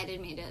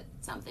 invited me to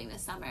something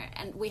this summer,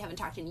 and we haven't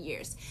talked in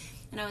years.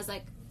 And I was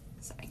like,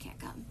 sorry, I can't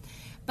come.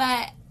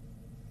 But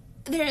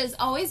there has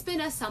always been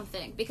a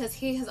something, because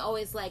he has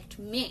always liked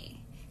me.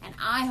 And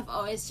I have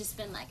always just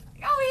been like,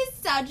 oh,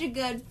 he's such a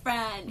good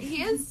friend.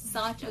 He is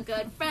such a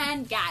good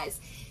friend. Guys,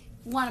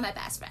 one of my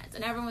best friends.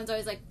 And everyone's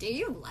always like, do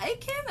you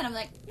like him? And I'm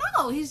like,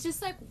 no, he's just,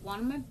 like,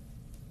 one of my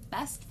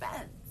best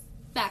friends.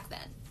 Back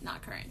then,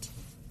 not current.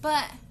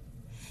 But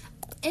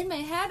in my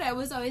head, I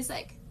was always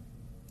like,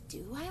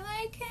 do I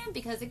like him?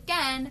 Because,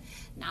 again,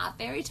 not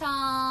very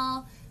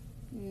tall,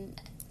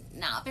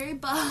 not very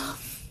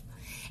buff.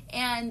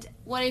 And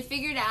what I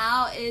figured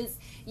out is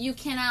you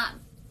cannot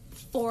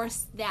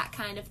force that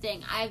kind of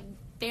thing. I've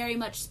very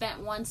much spent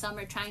one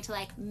summer trying to,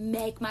 like,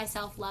 make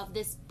myself love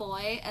this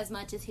boy as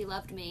much as he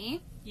loved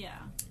me. Yeah.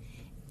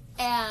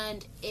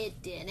 And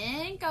it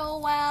didn't go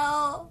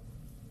well.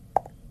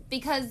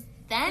 Because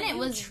then it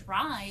was...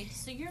 tried,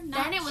 so you're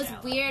not Then it was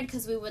shallow. weird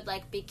because we would,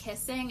 like, be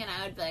kissing and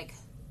I would be like,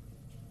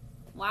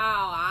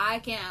 wow, I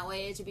can't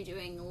wait to be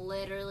doing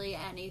literally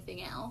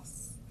anything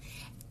else.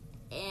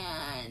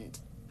 And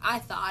I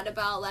thought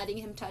about letting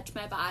him touch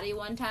my body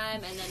one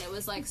time, and then it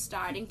was, like,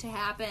 starting to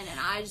happen, and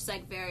I just,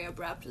 like, very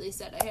abruptly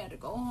said I had to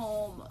go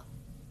home.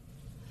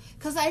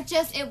 Because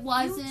it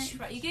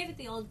wasn't... You gave it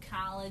the old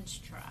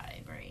college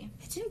try, Brie.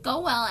 It didn't go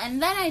well,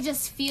 and then I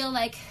just feel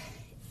like...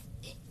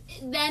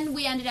 Then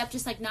we ended up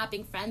just, like, not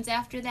being friends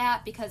after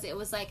that, because it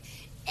was, like,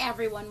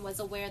 everyone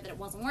was aware that it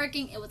wasn't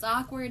working. It was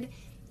awkward.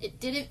 It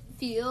didn't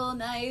feel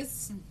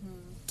nice.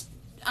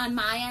 Mm-hmm. On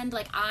my end,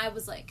 like, I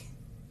was, like...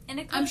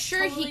 And I'm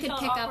sure totally he could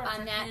pick up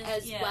on that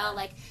as well.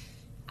 Like,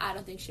 I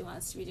don't think she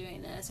wants to be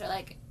doing this. Or,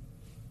 like,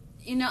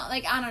 you know,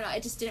 like, I don't know.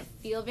 It just didn't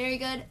feel very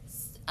good.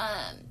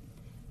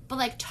 But,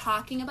 like,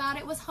 talking about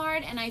it was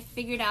hard. And I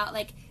figured out,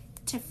 like,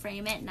 to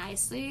frame it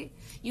nicely,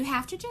 you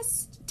have to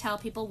just tell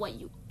people what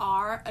you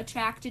are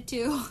attracted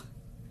to.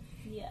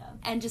 Yeah.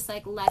 And just,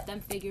 like, let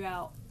them figure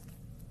out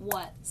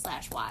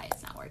what/why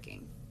it's not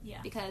working. Yeah.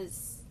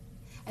 Because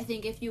I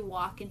think if you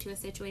walk into a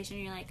situation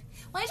and you're like,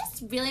 well, I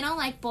just really don't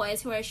like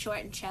boys who are short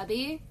and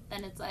chubby,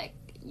 then it's like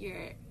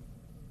you're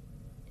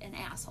an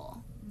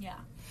asshole. Yeah.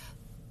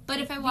 But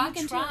if I walk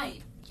into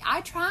tried.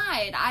 I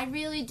tried. I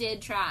really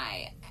did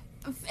try.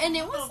 And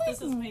it was like...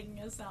 This is making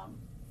it sound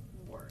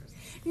worse.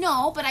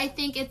 No, but I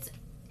think it's...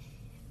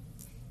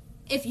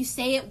 If you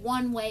say it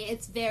one way,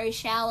 it's very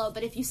shallow.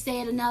 But if you say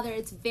it another,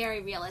 it's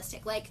very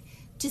realistic. Like,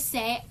 to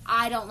say,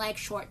 I don't like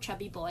short,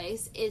 chubby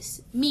boys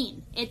is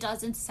mean. It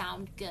doesn't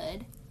sound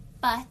good.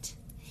 But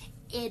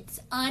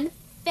it's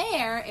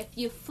unfair, if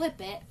you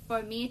flip it,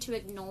 for me to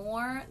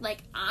ignore...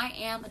 Like, I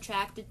am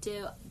attracted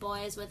to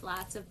boys with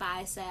lots of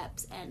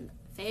biceps and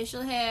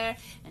facial hair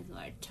and who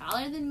are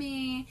taller than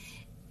me.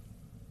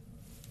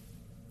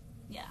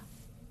 Yeah.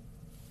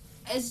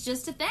 It's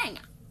just a thing.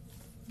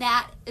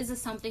 That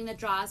is something that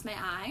draws my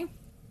eye.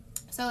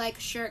 So, like,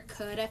 sure,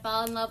 could I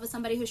fall in love with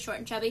somebody who's short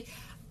and chubby?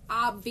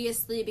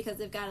 Obviously, because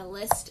they've got a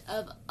list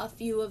of a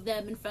few of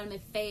them in front of my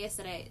face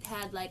that I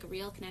had, like,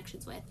 real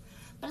connections with.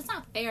 But it's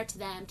not fair to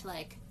them to,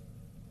 like,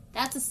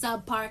 that's a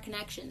subpar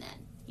connection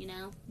then, you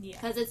know? Yeah.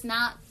 Because it's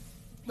not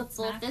the It's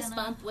full not fist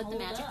gonna bump with the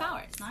hold magic up.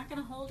 powers. It's not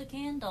going to hold a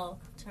candle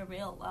to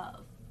real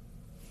love.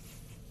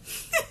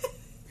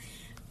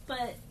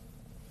 But,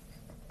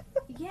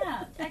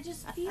 yeah, I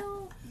just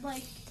feel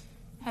like...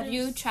 Have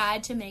you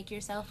tried to make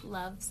yourself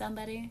love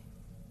somebody?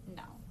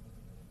 No.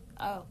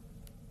 Oh.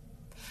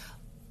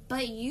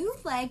 But you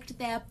liked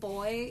that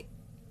boy.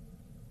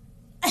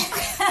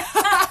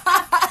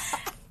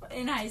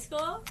 In high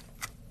school?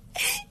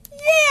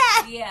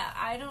 Yeah! Yeah,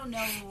 I don't know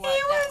what He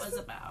that was- was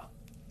about.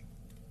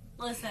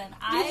 Listen,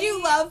 Did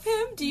you love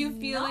him? Do you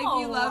feel like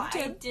you loved I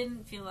him?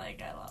 didn't feel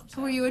like I loved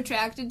him. Were you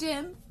attracted to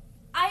him?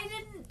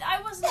 I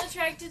wasn't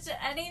attracted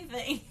to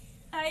anything.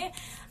 I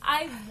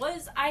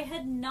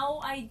had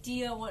no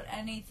idea what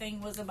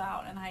anything was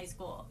about in high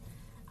school.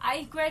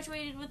 I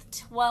graduated with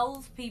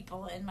 12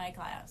 people in my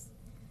class.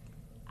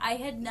 I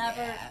had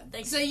never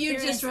So you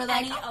just experienced were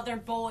like, any other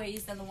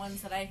boys than the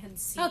ones that I had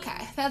seen.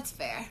 Okay, that's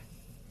fair.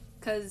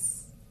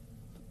 Because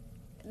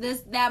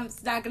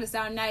that's not going to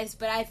sound nice,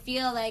 but I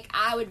feel like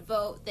I would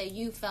vote that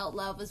you felt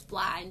love was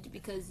blind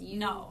because you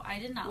No, I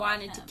did not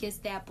wanted love to him. kiss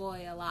that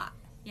boy a lot.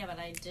 Yeah, but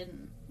I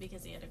didn't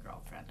because he had a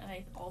girlfriend. And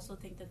I also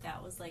think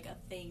that was like a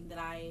thing that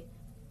I,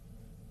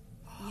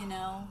 you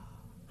know,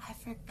 I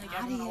forgot like he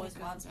everyone had always a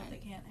wants what girlfriend.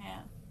 they can't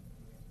have.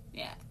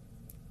 Yeah.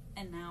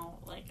 And now,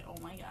 like, oh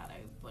my god, I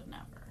would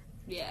never.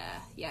 Yeah,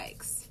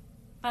 yikes.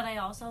 But I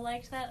also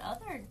liked that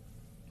other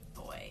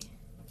boy.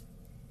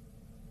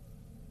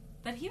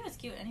 But he was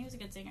cute and he was a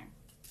good singer.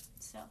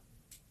 So.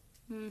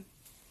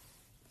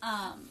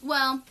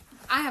 Well,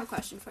 I have a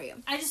question for you.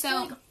 I just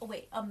feel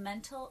like, a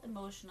mental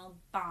emotional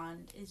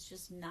bond is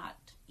just not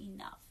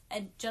enough.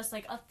 And just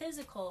like a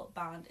physical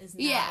bond is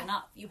not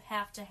enough. You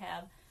have to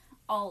have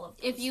all of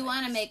those if you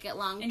want to make it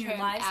long term, and your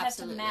lives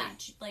absolutely. have to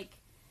match. Like,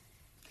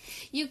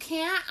 you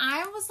can't.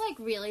 I was like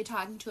really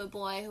talking to a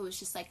boy who was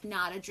just like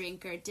not a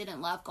drinker,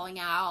 didn't love going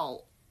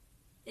out.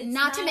 it's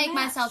Not to a make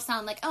match. myself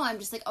sound like, oh, I'm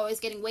just like always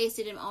getting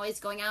wasted and always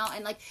going out,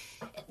 and like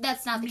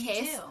that's not the Me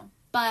case. too.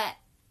 But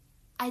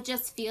I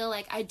just feel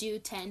like I do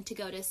tend to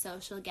go to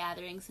social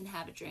gatherings and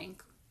have a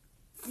drink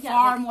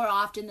far more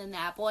often than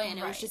that boy, and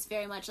it was Right. just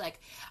very much like,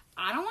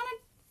 I don't want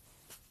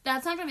to.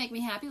 That's not gonna make me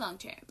happy long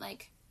term.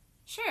 Like,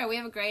 sure, we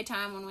have a great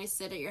time when we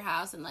sit at your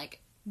house and like,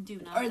 Do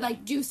nothing. or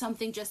like do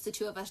something just the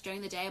two of us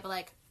during the day, but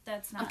like,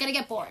 That's not. I'm gonna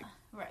get bored.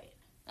 Yeah, right.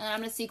 And I'm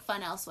gonna seek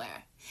fun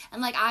elsewhere.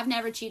 And like, I've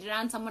never cheated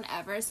on someone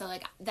ever, so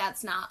like,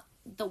 that's not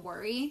the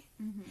worry.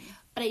 Mm-hmm.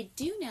 But I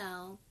do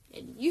know,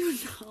 and you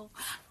know,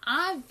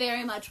 I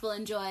very much will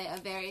enjoy a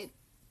very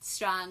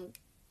strong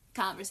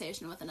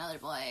conversation with another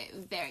boy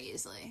very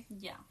easily.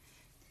 Yeah.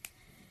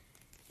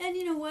 And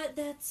you know what?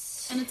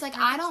 That's... And it's like,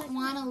 I don't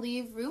want to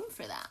leave room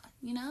for that,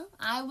 you know?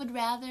 I would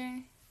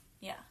rather...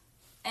 Yeah.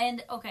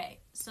 And, okay,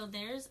 so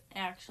there's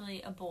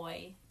actually a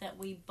boy that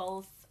we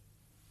both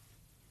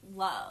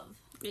love.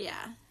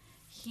 Yeah.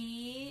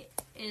 He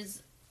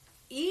is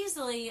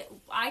easily...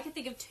 I could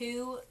think of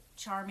two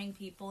charming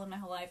people in my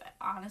whole life.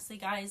 Honestly,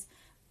 guys,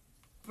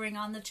 bring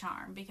on the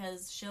charm,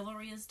 because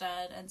chivalry is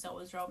dead and so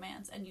is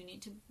romance, and you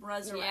need to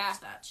resurrect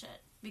that shit.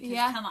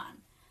 Because, come on.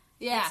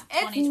 Yeah.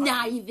 It's It's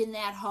not even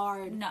that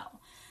hard. No.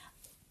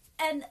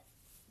 And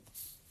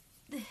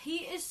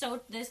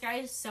this guy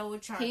is so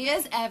charming. He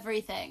is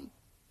everything.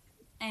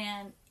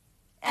 And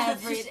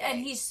Everything. and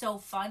he's so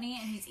funny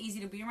and he's easy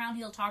to be around.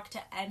 He'll talk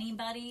to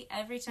anybody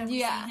every time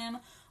we see him,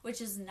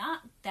 which is not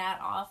that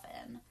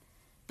often.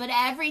 But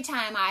every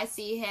time I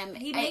see him,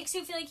 He makes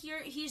you feel like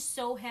he's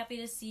so happy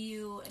to see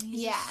you, and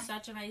he's just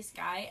such a nice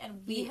guy.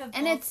 And we have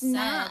and both it's said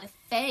not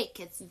fake.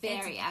 It's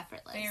very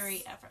effortless.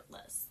 very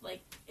effortless.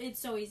 Like, it's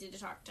so easy to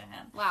talk to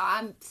him. Wow,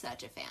 I'm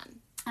such a fan.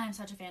 I'm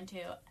such a fan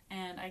too,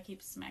 and I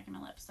keep smacking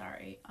my lips.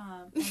 Sorry.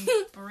 And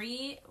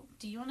Bree,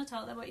 do you want to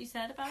tell them what you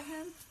said about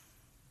him?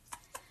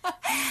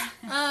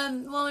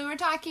 Well, we were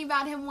talking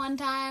about him one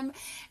time,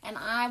 and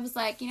I was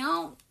like, you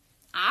know,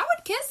 I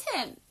would kiss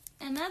him.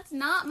 and that's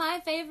not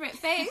my favorite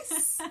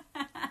face.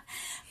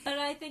 But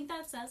I think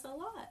that says a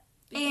lot.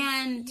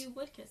 And you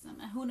would kiss him.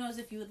 And who knows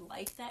if you would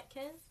like that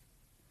kiss?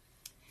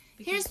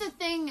 Here's the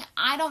thing,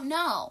 I don't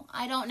know.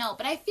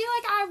 But I feel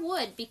like I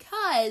would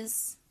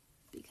because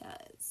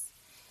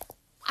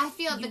I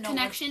feel the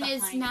connection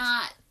is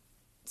not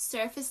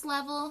surface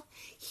level.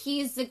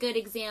 He's a good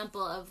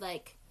example of,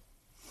 like,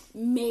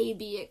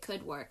 maybe it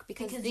could work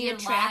because the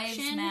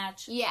attraction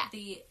match. Yeah.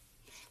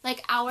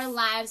 Like, our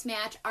lives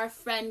match, our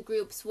friend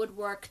groups would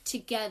work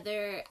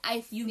together.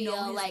 I feel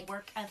his like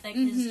work ethic,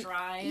 his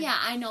drive. Yeah,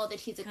 I know that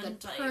he's a good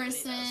person. Tell you what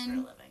he does for a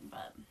living,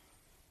 but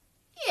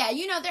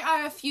yeah, there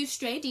are a few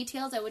stray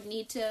details I would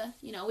need to,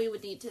 we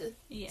would need to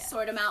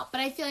sort them out.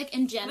 But I feel like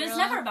in general, but it's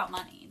never about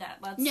money. No.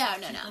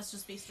 Let's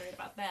just be straight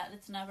about that.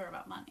 It's never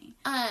about money.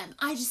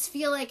 I just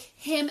feel like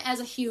him as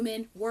a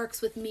human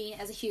works with me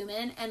as a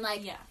human, and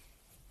like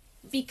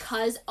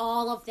because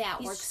all of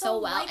that works so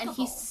well, likable. And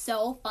he's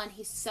so fun,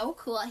 he's so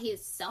cool,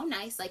 he's so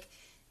nice, like,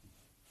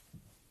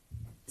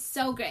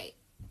 so great.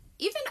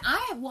 Even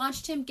I have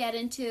watched him get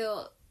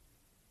into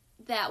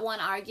that one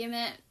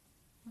argument.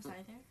 Was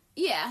I there?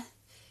 Yeah.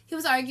 He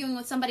was arguing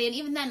with somebody, and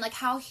even then, like,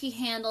 how he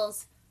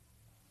handles,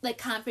 like,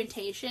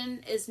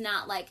 confrontation is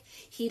not, like,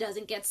 he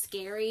doesn't get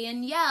scary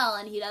and yell,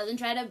 and he doesn't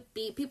try to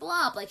beat people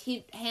up. Like,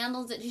 he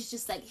handles it, he's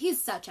just, like, he's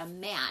such a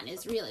man,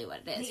 is really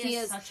what it is. He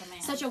is such a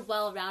man. Such a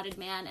well-rounded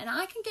man, and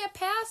I can get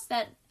past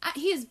that.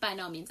 He is by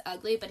no means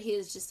ugly, but he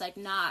is just, like,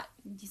 not...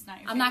 He's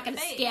not your I'm not going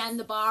to face. scan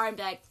the bar and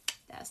be like,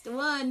 that's the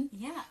one.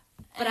 Yeah.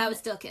 But I would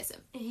still kiss him.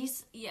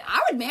 Yeah.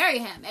 I would marry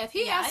him. If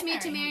he asked me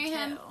to marry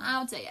him, I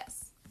would say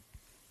yes.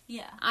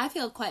 Yeah. I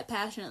feel quite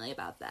passionately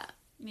about that.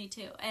 Me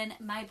too. And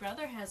my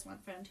brother has one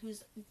friend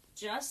who's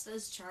just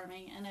as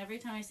charming, and every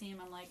time I see him,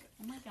 I'm like,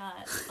 oh my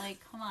god, like,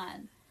 come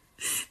on.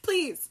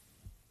 Please.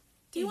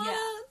 Do you want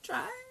to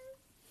try?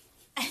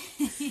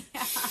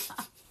 Yeah.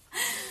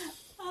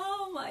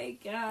 Oh my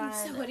god.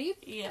 So what do you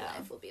think our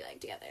life will be like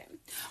together?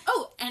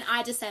 Oh, and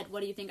I just said,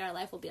 what do you think our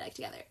life will be like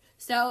together?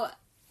 So,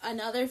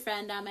 another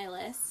friend on my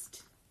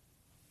list,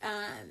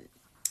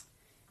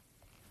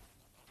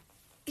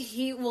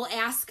 he will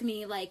ask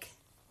me, like,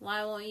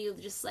 why won't you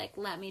just, like,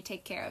 let me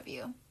take care of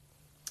you?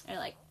 Or,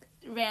 like,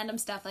 random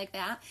stuff like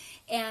that.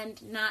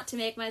 And not to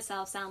make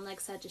myself sound like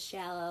such a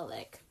shallow,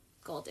 like,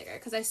 gold digger,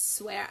 because I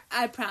swear,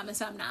 I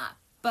promise I'm not.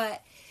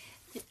 But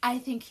I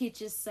think he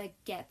just, like,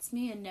 gets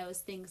me and knows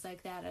things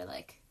like that are,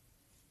 like,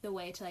 the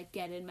way to, like,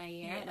 get in my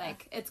ear. Yeah.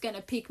 Like, it's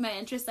gonna pique my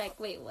interest, like,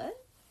 wait, what?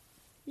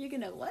 You're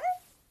gonna what?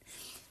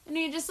 And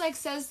he just, like,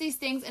 says these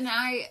things, and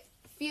I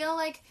feel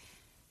like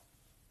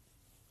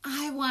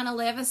I want to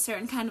live a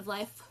certain kind of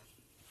life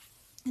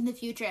in the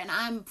future, and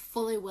I'm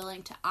fully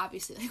willing to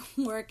obviously,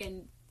 like, work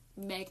and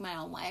make my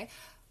own way.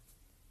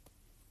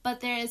 But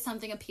there is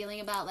something appealing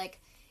about,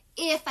 like,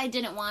 if I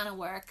didn't want to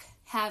work,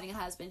 having a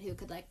husband who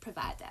could, like,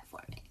 provide that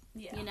for me.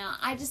 Yeah. You know,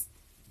 I just,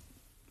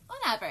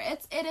 whatever.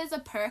 It is a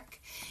perk,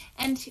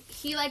 and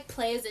he, like,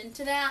 plays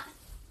into that,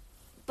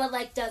 but,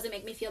 like, doesn't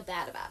make me feel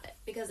bad about it,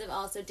 because I've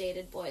also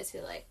dated boys who,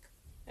 like,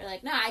 are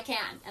like, no, I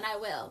can, and I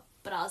will,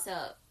 but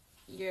also,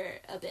 you're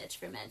a bitch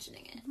for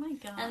mentioning it. Oh my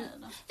god.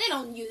 And they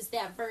don't use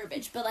that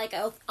verbiage, but, like,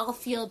 I'll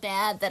feel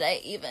bad that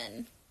I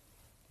even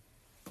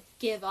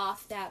give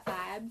off that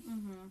vibe.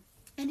 Mm-hmm.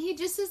 And he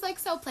just is, like,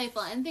 so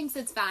playful and thinks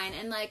it's fine.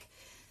 And, like,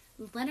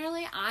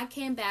 literally, I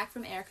came back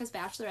from Erica's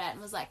bachelorette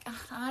and was like,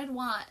 I'd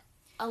want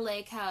a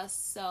lake house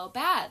so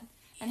bad.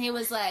 And he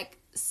was like,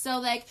 so,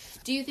 like,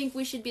 do you think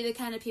we should be the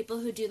kind of people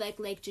who do, like,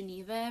 Lake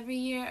Geneva every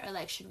year? Or,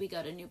 like, should we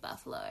go to New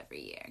Buffalo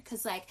every year?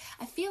 Because, like,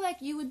 I feel like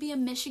you would be a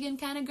Michigan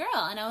kind of girl.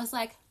 And I was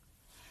like,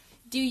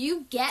 do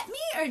you get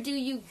me or do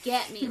you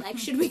get me? Like,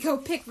 should we go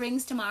pick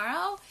rings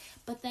tomorrow?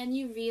 But then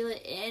you reel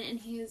it in and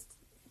he's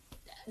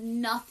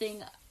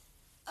nothing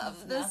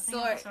of the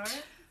sort.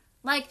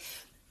 Like,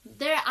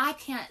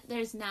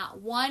 there's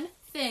not one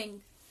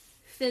thing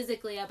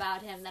physically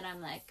about him that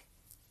I'm like,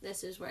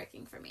 this is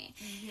working for me.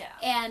 Yeah.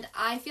 And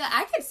I feel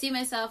I could see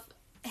myself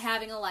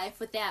having a life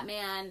with that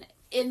man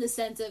in the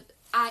sense of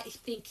I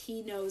think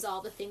he knows all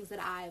the things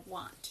that I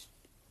want.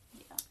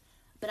 Yeah.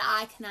 But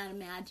I cannot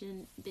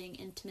imagine being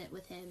intimate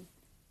with him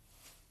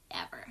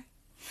ever.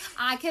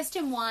 I kissed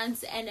him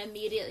once and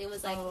immediately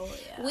was like,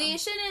 we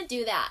shouldn't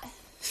do that.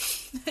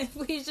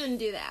 We shouldn't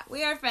do that.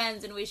 We are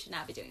friends and we should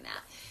not be doing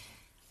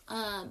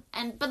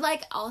that. But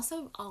like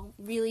also I'll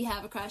really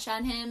have a crush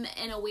on him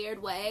in a weird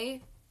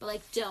way. But,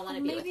 like, don't want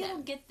to be with him. Maybe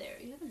it'll get there.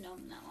 You haven't known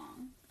him that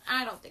long.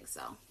 I don't think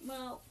so.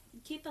 Well,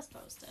 keep us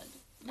posted.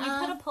 We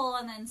put a poll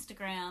on the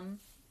Instagram.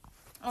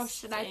 Oh,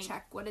 should I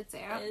check what it's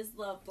at? Is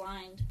Love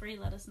Blind? Bree,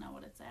 let us know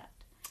what it's at.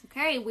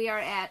 Okay, we are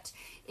at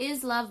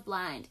Is Love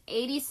Blind?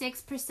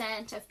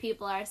 86% of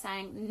people are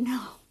saying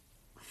no.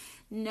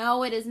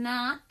 No, it is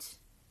not.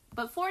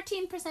 But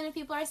 14% of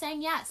people are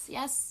saying yes.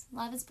 Yes,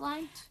 love is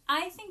blind.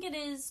 I think it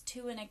is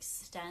to an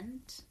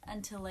extent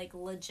until, like,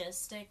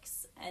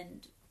 logistics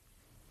and...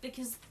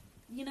 Because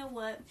you know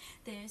what?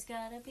 There's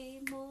gotta be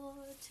more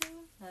to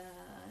life.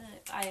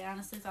 I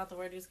honestly thought the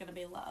word was gonna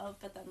be love,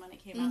 but then when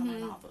it came out of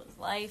my mouth, it was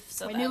life.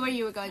 So I knew where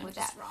you were going I'm with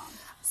just that. Wrong.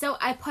 So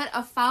I put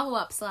a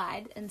follow-up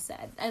slide and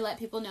said, I let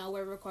people know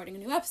we're recording a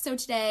new episode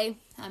today.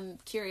 I'm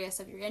curious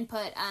of your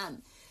input.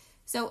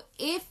 So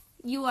if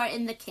you are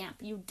in the camp,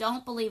 you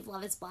don't believe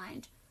love is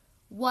blind,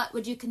 what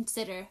would you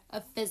consider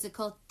a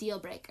physical deal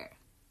breaker?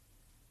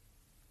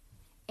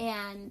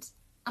 And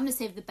I'm going to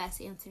save the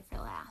best answer for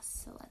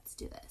last, so let's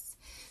do this.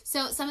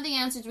 So some of the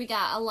answers we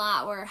got a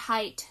lot were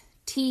height,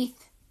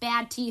 teeth,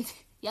 bad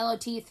teeth, yellow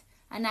teeth,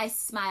 a nice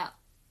smile.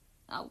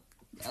 Oh,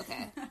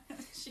 okay.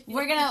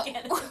 we're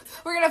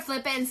gonna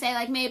flip it and say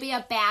like maybe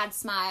a bad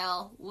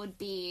smile would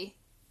be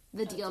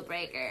the deal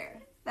breaker.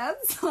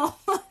 That's so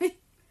funny.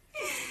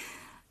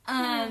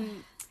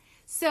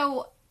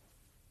 So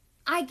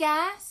I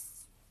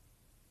guess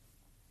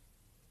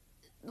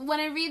when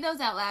I read those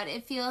out loud,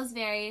 it feels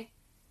very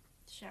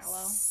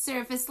shallow,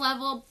 surface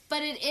level,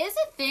 but it is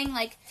a thing.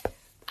 Like,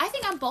 I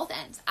think on both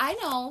ends. I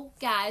know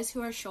guys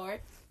who are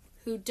short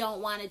who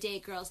don't want to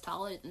date girls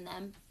taller than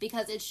them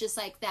because it's just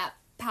like that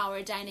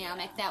power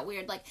dynamic, that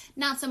weird, like,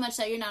 not so much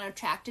that you're not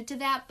attracted to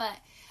that, but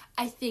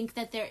I think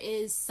that there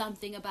is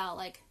something about,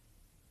 like,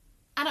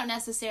 I don't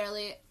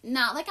necessarily,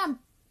 not like I'm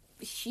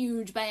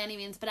huge by any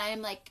means, but I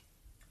am like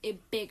a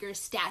bigger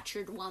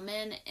statured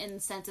woman in the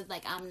sense of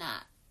like I'm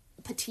not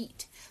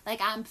petite. Like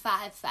I'm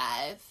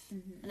 5'5",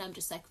 and I'm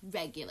just like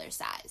regular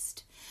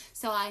sized.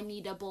 So I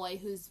need a boy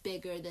who's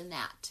bigger than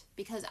that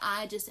because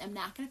I just am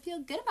not going to feel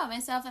good about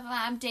myself if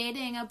I'm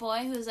dating a boy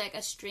who's like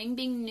a string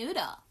bean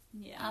noodle.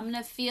 Yeah. I'm going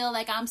to feel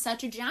like I'm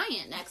such a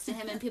giant next to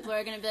him and people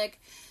are going to be like,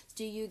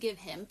 do you give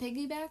him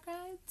piggyback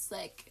rides?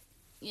 Like,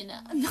 you know,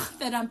 not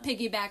that I'm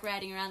piggyback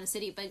riding around the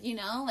city, but you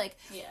know, like,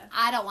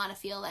 I don't want to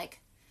feel like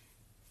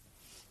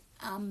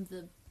I'm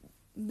the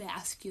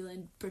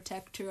masculine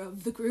protector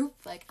of the group.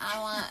 Like, I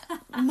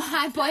want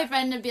my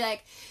boyfriend to be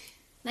like,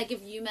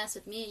 if you mess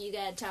with me, you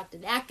gotta talk to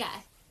that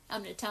guy.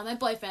 I'm gonna tell my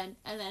boyfriend,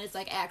 and then it's,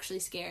 like, actually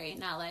scary,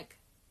 not like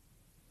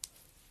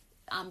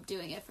I'm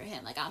doing it for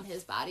him, like I'm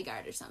his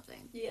bodyguard or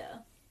something. Yeah.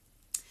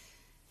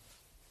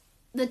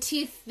 The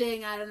teeth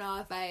thing, I don't know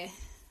if I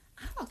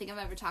don't think I've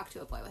ever talked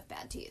to a boy with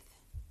bad teeth.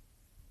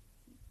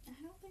 I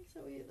don't think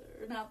so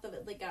either. Not that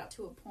it like got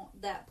to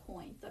that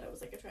point that I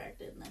was like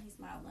attracted, and then he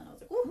smiled, and then I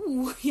was like,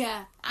 ooh,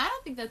 yeah. I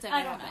don't think that's ever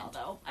happened. I don't know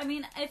though. I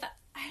mean, I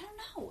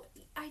don't know.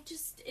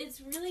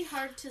 It's really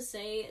hard to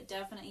say a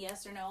definite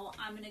yes or no.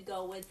 I'm gonna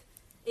go with,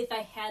 if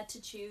I had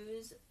to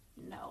choose,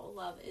 no,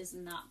 love is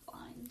not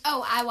blind.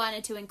 Oh, I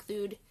wanted to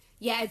include,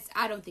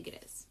 I don't think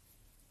it is.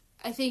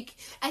 I think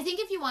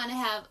if you want to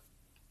have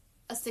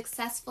a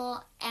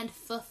successful and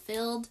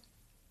fulfilled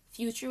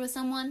future with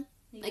someone,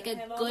 like a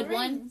good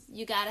one,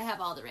 you gotta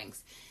have all the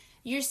rings.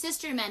 Your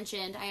sister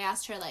mentioned, I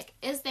asked her, like,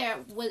 is there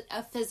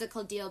a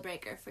physical deal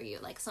breaker for you?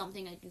 Like,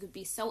 something like you could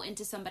be so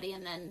into somebody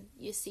and then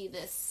you see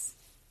this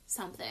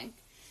something.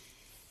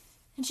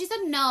 And she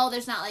said, no,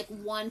 there's not, like,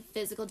 one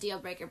physical deal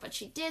breaker. But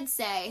she did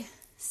say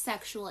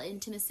sexual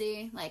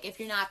intimacy. Like, if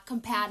you're not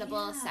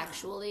compatible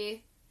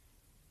sexually,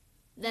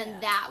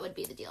 then that would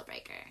be the deal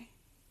breaker.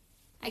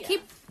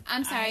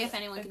 I'm sorry if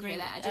anyone can hear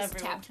that. I just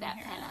tapped that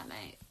pen on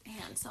my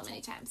hand so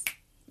many times.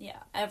 Yeah,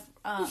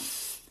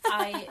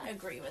 I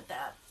agree with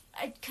that.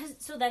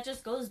 So that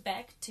just goes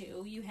back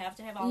to, you have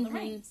to have all the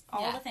rings,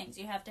 all the things.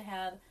 You have to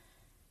have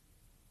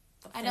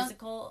a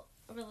physical,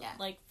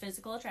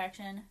 physical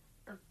attraction,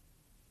 or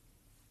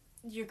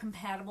you're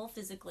compatible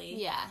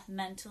physically,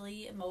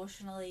 mentally,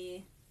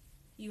 emotionally.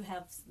 You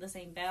have the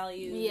same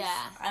values. Yeah,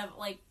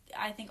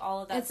 I think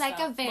all of that. It's stuff.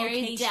 Like a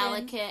very location,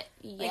 delicate.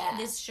 Yeah, like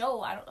this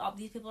show. All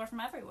these people are from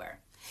everywhere.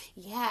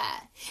 Yeah,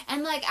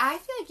 and like I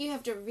feel like you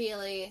have to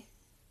really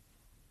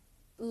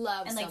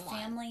love and someone.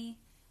 Like family.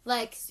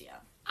 Like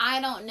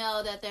I don't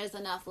know that there's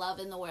enough love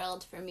in the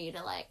world for me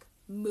to like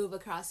move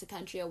across the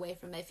country away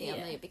from my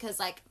family because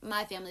like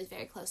my family's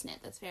very close knit.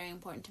 That's very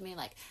important to me.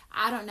 Like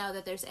I don't know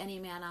that there's any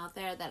man out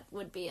there that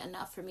would be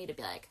enough for me to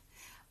be like,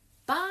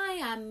 bye,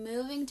 I'm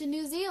moving to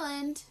New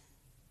Zealand.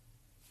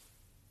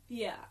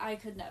 Yeah, I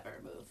could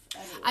never move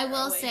anywhere. I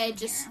will say,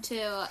 just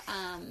to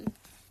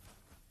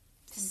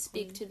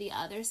speak to the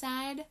other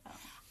side,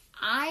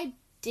 I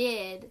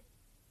did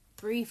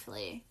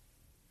briefly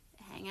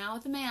hang out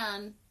with a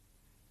man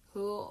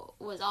who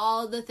was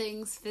all the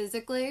things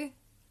physically.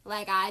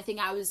 Like, I think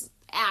I was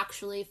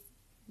actually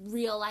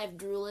real life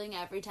drooling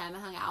every time I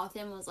hung out with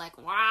him. Was like,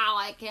 wow,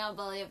 I can't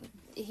believe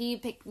he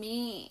picked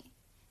me.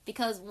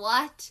 Because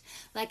what?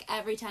 Like,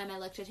 every time I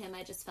looked at him,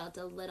 I just felt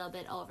a little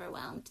bit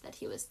overwhelmed that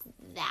he was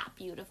that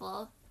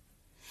beautiful.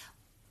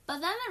 But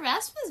then the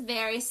rest was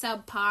very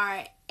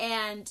subpar,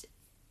 and,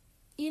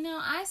 you know,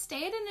 I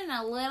stayed in it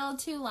a little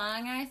too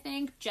long, I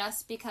think,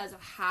 just because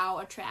of how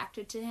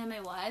attracted to him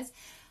I was.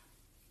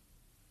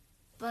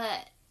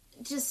 But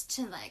just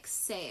to, like,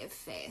 save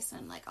face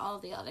and, like, all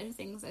the other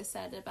things I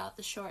said about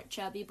the short,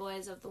 chubby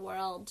boys of the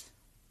world,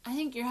 I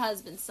think your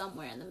husband's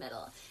somewhere in the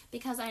middle.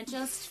 Because I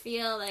just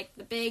feel like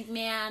the big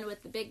man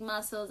with the big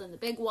muscles and the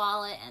big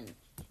wallet and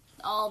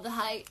all the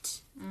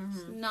height.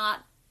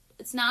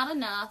 It's not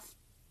enough.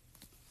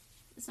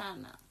 It's not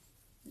enough.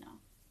 No.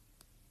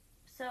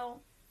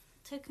 So,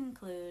 to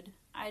conclude,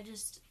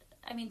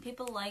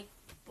 people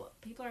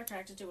are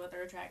attracted to what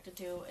they're attracted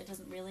to. It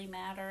doesn't really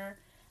matter.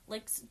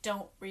 Looks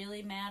don't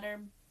really matter,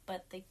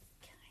 but they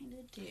kind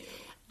of do.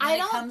 I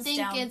don't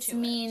think it's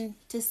mean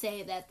to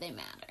say that they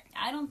matter.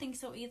 I don't think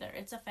so either.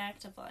 It's a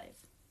fact of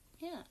life.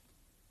 Yeah.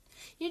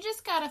 You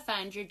just gotta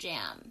find your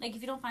jam. Like,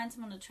 if you don't find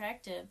someone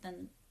attractive,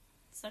 then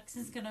sex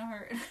is gonna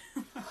hurt.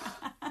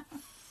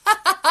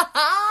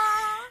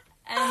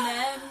 And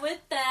then with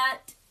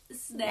that,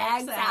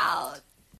 snacks out.